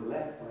were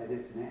left by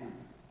this man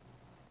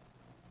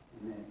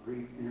in that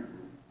brief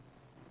interview.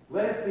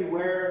 Let us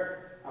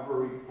beware of a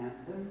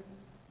repentance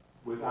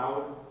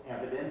without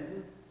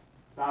evidences.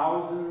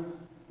 Thousands,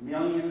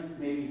 millions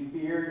may be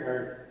feared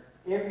are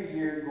every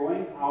year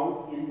going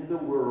out into the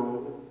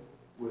world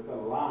with a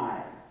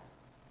lie,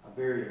 a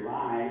very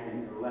lie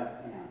in their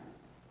left hand.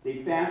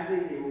 They fancy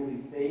they will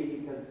be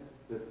saved because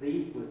the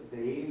thief was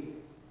saved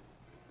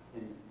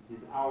in his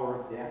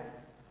hour of death.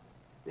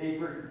 They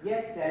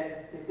forget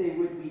that if they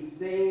would be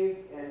saved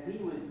as he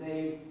was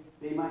saved,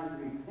 they must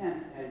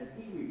repent as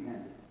he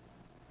repented.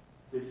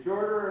 The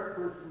shorter a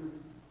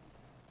person's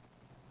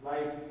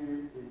life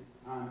here is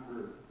on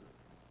earth,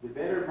 the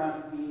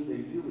must be the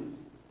use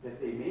that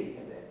they make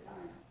of that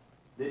time.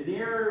 The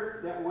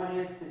nearer that one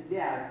is to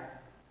death,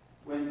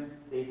 when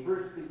they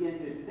first begin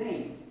to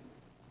think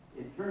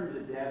in terms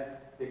of death,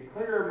 the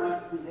clearer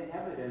must be the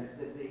evidence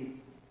that they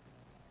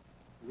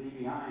leave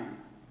behind.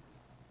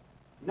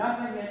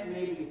 Nothing that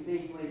may be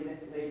safely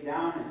laid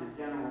down as a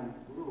general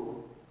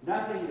rule,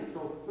 nothing is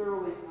so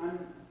thoroughly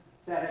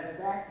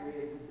unsatisfactory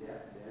as a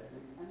deathbed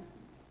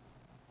repentance.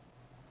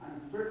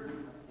 Uncertain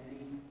of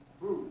any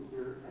fruits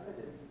or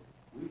evidences.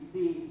 We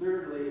see,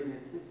 thirdly, in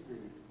this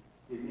history,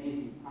 the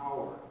amazing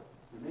power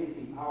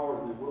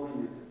of the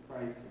willingness of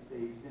Christ to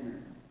save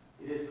sinners.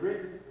 It is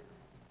written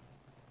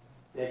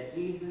that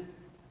Jesus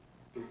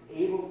is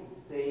able to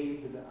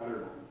save to the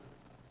uttermost.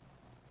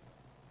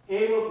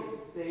 Able to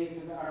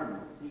save to the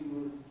uttermost.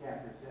 Hebrews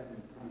chapter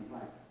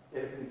 7:25.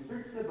 That if we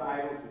search the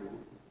Bible through,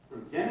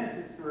 from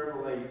Genesis to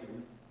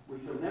Revelation, we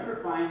shall never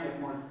find a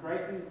more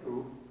striking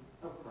proof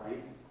of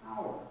Christ's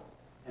power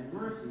and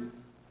mercy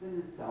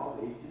than the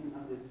salvation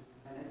of this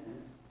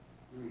penitent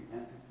and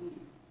repentant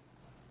thief.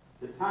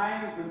 The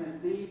time when the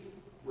thief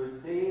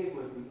was saved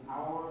was the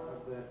hour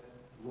of the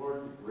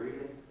Lord's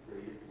greatest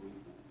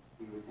weakness.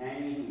 He was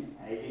hanging in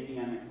agony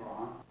on the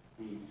cross,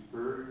 being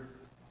scourged,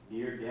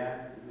 near death,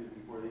 even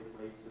before they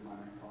placed him on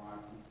the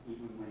cross,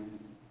 even when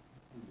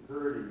he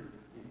heard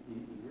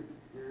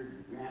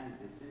and granted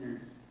the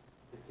sinner's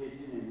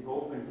petition and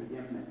opened to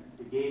him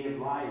the gate of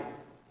life.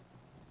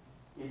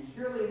 And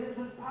surely this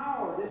was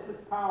power.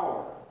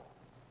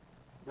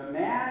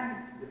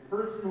 The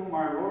person whom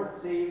our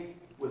Lord saved,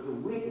 was a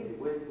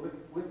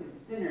wicked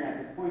sinner at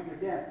the point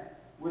of death,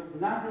 with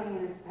nothing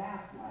in his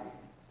past life.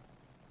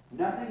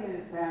 Nothing in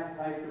his past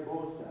life to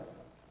boast of,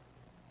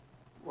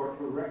 or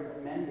to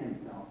recommend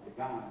himself to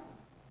God.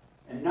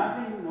 And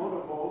nothing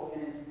notable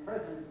in his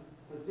present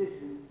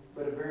position,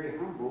 but a very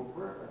humble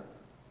purpose.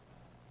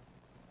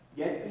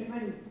 Yet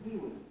even he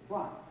was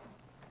plucked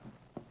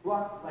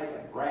like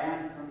a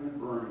brand from the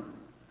burning.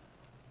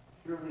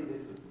 Surely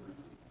this was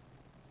mercy.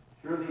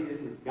 Surely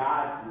this was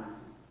God's mercy.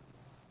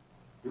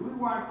 Do we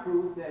want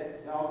proof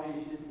that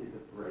salvation is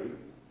of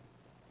grace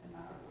and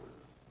not of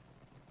works?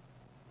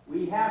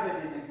 We have it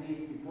in the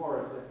case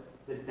before us that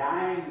the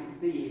dying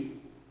thief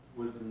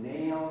was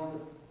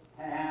nailed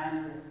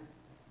hand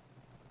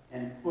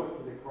and foot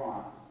to the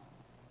cross.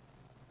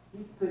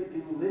 He could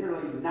do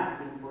literally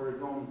nothing for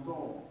his own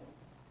soul.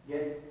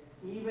 Yet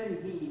even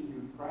he,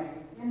 through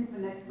Christ's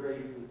infinite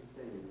grace, was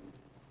saved.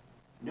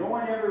 No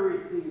one ever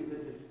received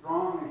such a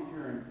strong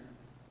assurance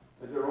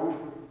of their own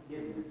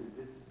forgiveness as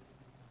this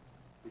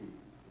thief,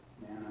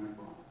 this man on the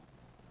cross.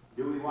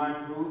 Do we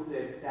want proof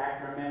that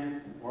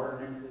sacraments and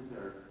ordinances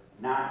are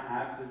not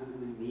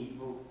absolutely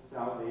needful to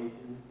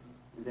salvation,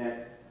 and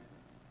that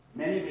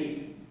many may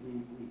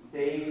be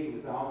saved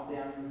without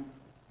them,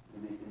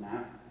 and they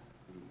cannot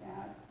be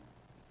had?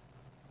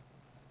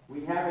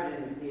 We have it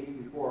in the case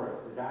before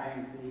us. The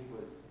dying thief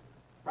was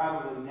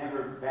probably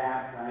never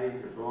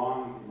baptized or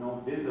belonged to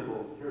no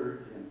visible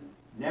church and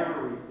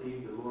never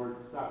received the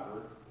Lord's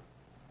Supper,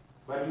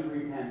 but he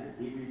repented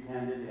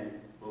and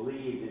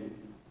believed, and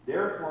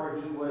therefore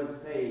he was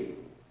saved.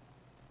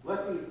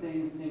 Let these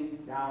things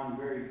sink down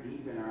very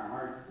deep in our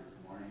hearts this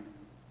morning.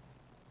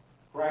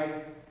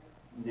 Christ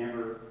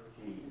never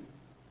changes.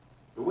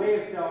 The way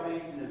of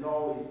salvation is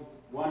always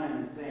one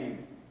and the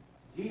same.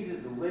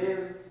 Jesus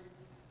lives,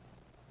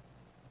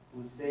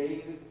 who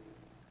saved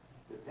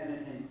the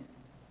penitent,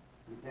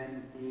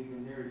 repentant thief,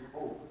 and there is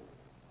hope.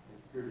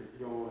 As Curtis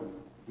Joe and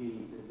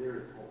Jeannie said, there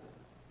is hope.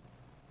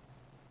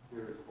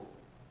 There is hope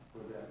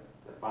for the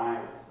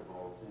vilest of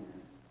all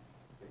sinners,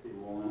 if they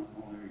will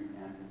only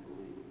repent and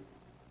believe.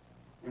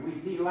 And we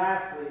see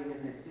lastly in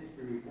this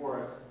history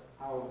before us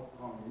how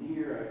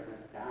near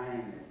a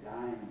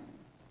dying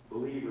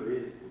believer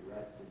is to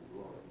rest in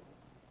glory.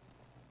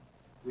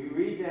 We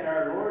read that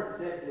our Lord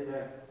said to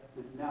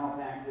this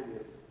malefactor,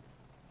 this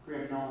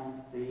criminal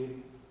thief,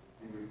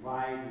 and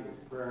replied to his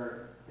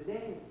prayer,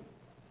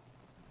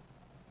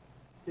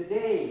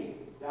 Today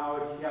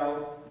thou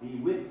shalt be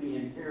with me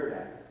in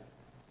paradise.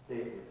 Say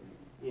it with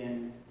me,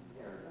 in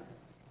paradise.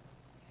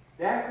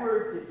 That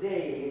word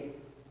today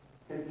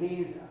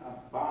contains a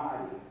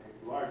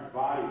large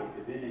body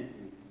of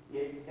divinity.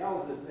 It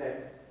tells us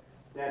that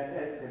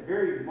at the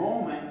very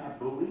moment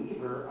a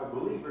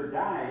believer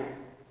dies,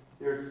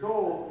 their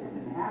soul is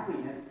in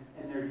happiness,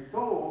 and their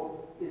soul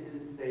is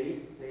in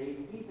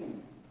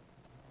safekeeping.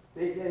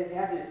 They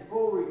have this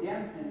full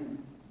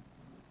redemption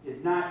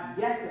is not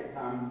yet to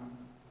come.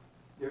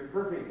 Their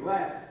perfect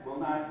bless will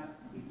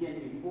not begin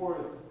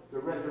before the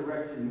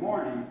resurrection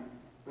morning,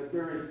 but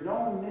there is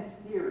no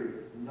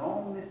mysterious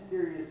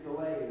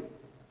delay,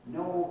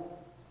 no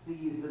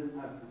season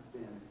of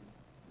suspense,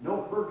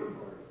 no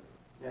purgatory.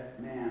 That's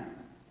man's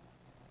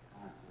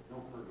concept. No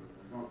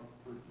purgatory, no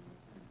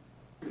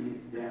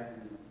purgatory. Death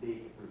and the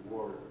state of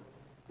reward.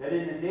 That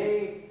in the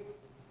day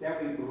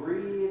that we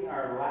breathe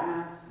our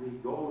last, we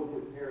go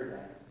to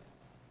paradise.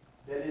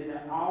 That in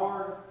the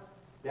hour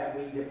that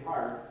we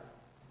depart,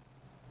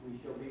 we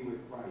shall be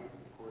with Christ,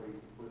 according to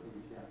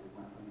Philippians chapter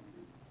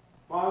 1:23.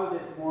 Father,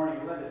 this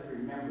morning, let us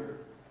remember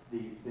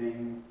these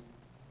things,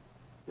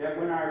 that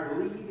when our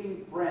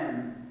believing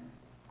friends,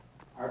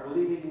 our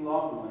believing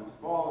loved ones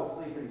fall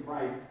asleep in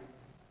Christ,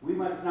 we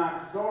must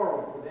not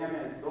sorrow for them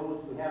as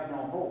those who have no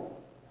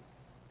hope.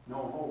 No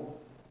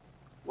hope.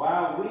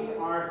 While we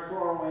are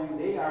sorrowing,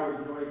 they are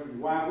rejoicing.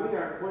 While we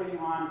are putting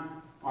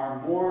on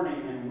our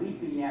mourning and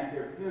weeping at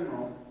their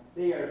funerals,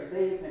 they are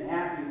safe and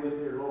happy with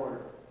their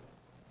Lord.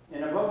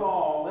 And above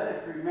all, let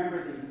us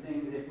remember these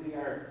things if we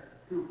are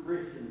true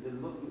Christians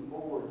and looking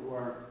forward to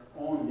our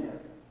own death.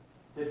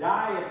 To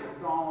die is a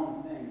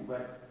solemn thing,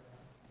 but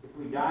if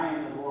we die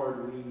in the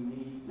Lord, we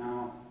need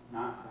now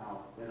not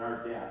doubt that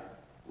our death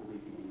will be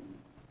gained.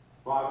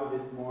 Father,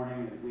 this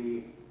morning as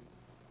we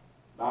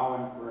bow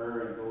in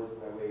prayer and those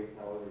by way of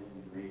television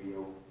and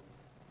radio,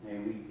 may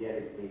we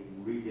dedicate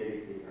and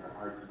rededicate our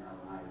hearts and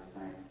our lives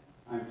tonight.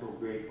 I'm so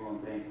grateful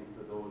and thankful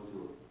for those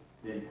who have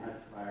been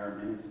touched by our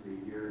ministry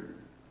here,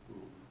 who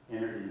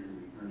entered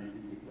into eternity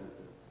because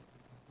of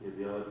the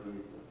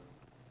abilities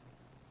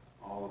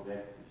of all of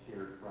that to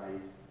share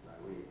Christ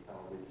by way of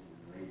television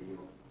and radio,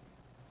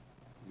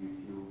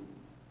 YouTube,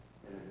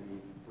 that have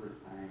made the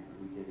first time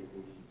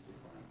rededications to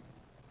Christ.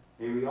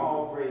 May we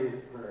all pray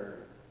this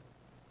prayer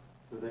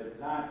so that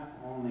it's not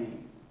only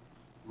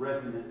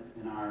resonant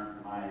in our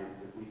lives,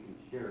 but we can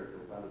share it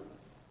with others.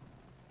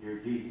 Dear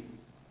Jesus,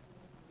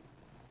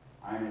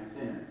 I am a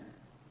sinner,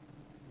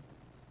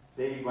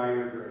 saved by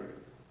your grace.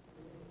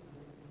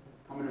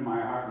 Come into my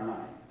heart and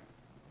life.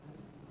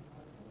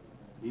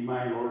 Be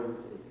my Lord and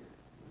Savior.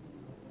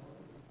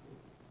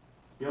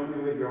 Fill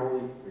me with your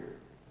Holy Spirit.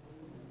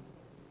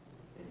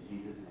 In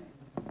Jesus' name,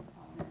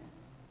 amen.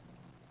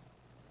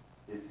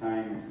 This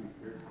time, as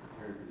we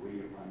prepare to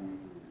wait upon you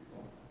for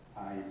your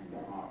tithes and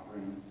your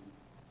offerings,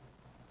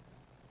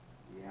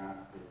 we ask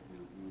that you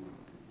be in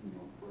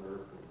continual prayer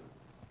for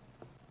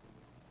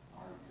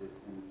our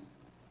existence.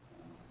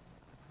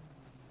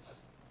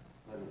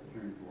 Let us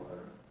turn to our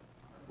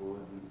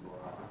bulletins, to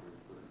our officers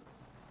for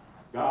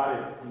God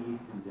of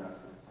peace and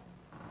justice.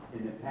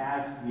 In the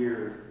past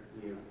year,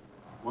 we have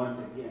once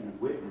again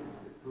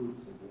witnessed the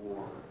fruits of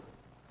war.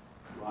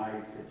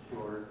 Lives cut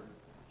short,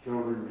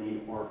 children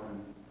made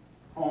orphans,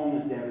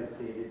 homes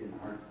devastated and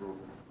hearts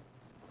broken.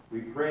 We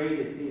pray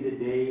to see the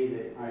day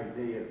that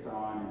Isaiah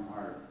saw in his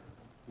heart,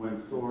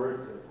 when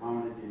swords are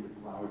pounded into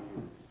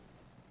plowshares.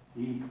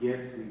 These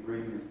gifts we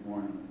bring this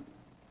morning,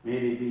 may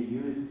they be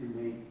used to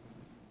make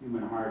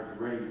human hearts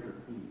ready for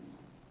peace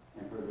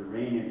and for the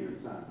reign of your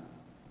Son.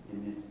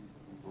 In his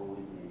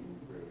holy name we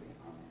pray.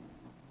 Amen.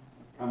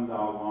 Come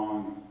thou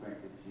long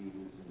expected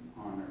Jesus, and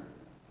honor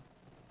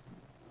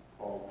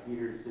Paul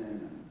Peterson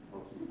and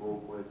Kelsey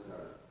Volquist,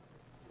 our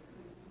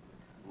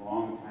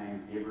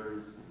longtime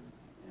givers,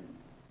 and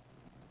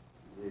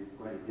they're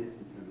quite a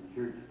distance from the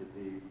church, but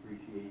they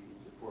appreciate and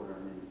support our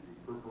ministry.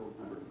 Purple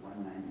number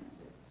 196.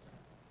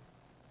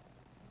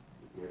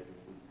 The ushers,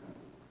 please come to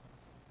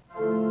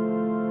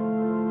us.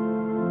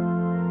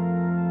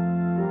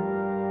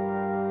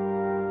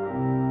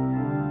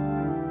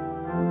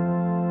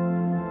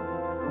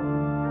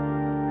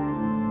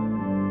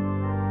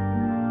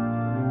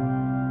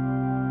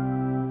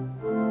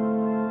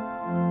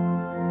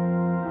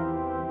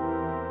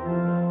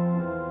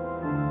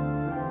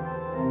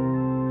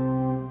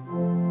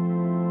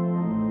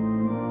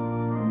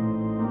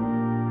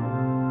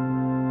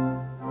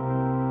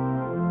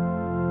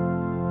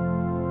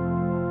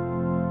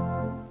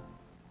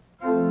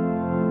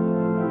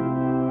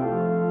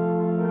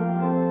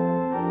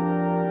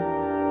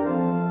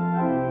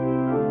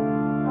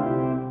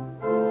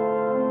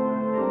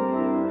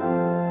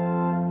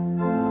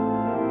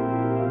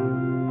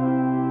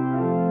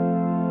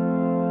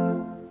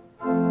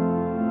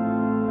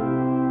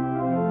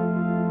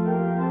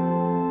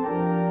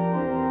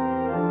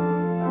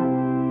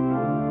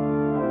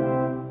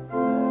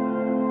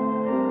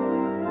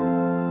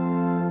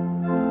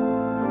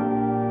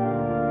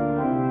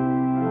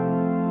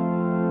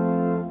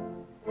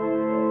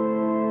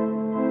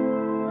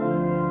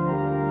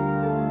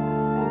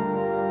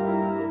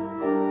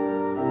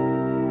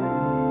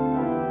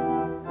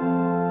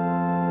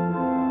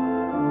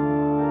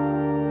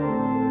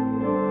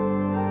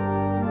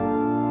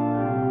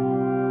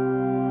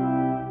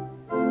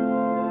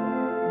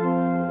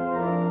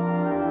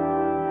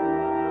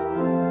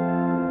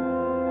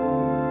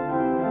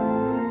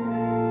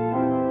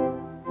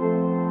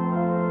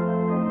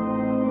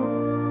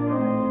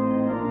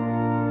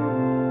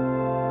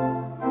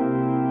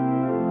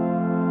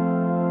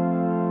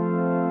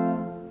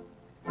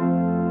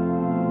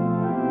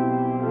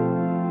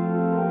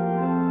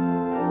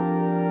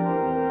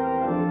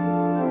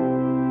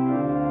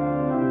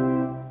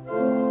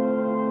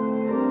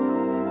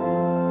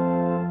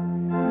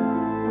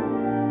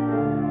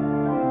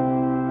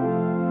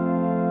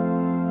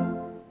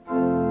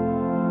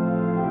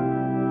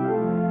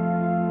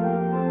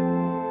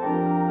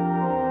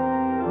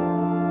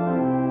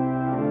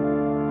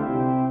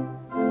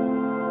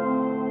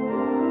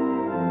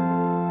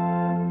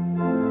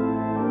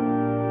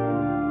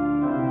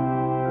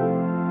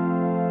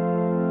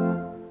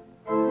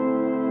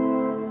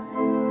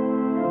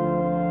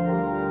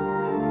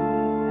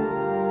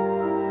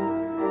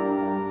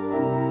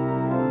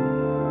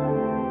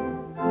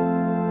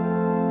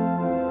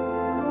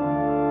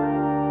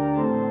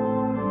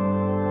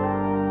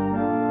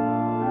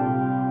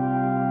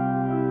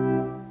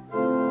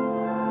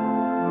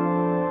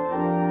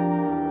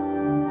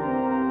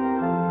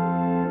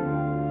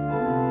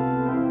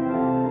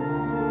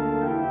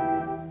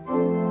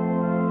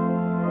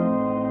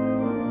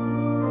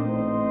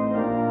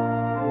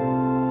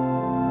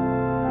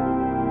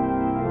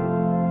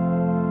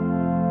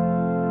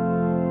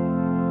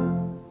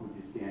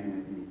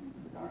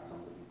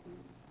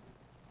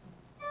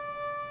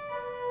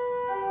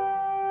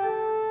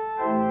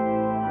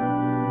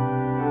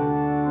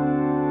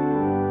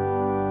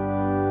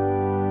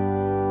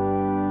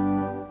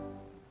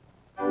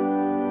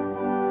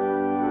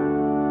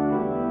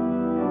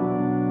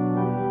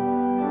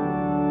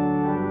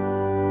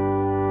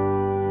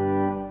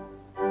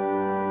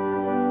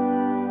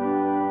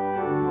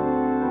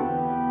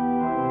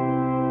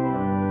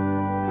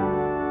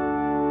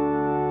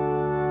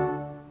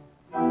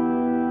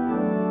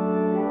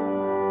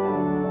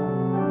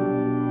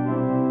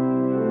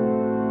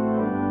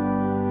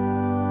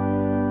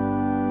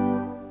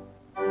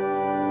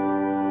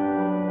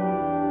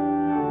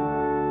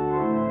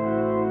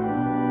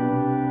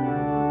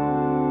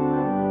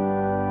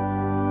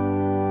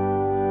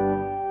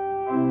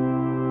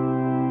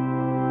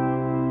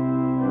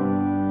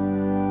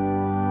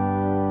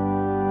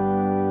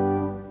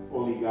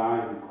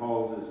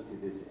 calls us to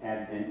this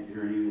Advent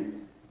journey.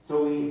 It's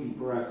so easy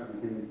for us to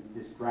become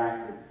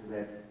distracted so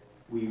that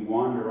we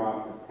wander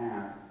off the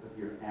path of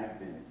your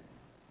Advent.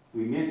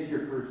 We miss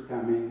your first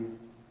coming.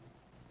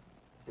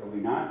 Shall we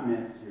not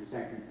miss your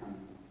second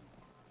coming?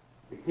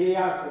 The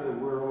chaos of the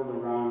world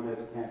around us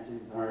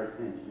catches our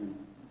attention,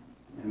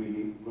 and we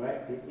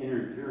neglect the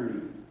inner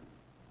journey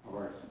of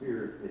our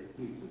spirit that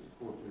keeps us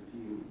closer to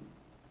you.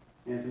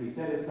 And as we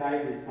set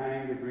aside this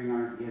time to bring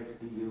our gifts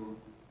to you,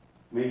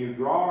 may you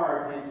draw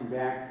our attention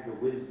back to the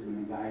wisdom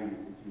and the guidance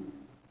that you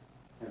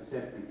have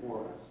set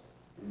before us,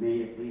 and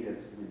may it lead us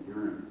to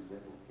endurance that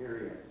will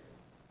carry us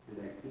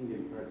to that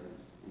kingdom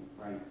presence in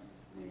Christ's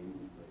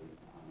name.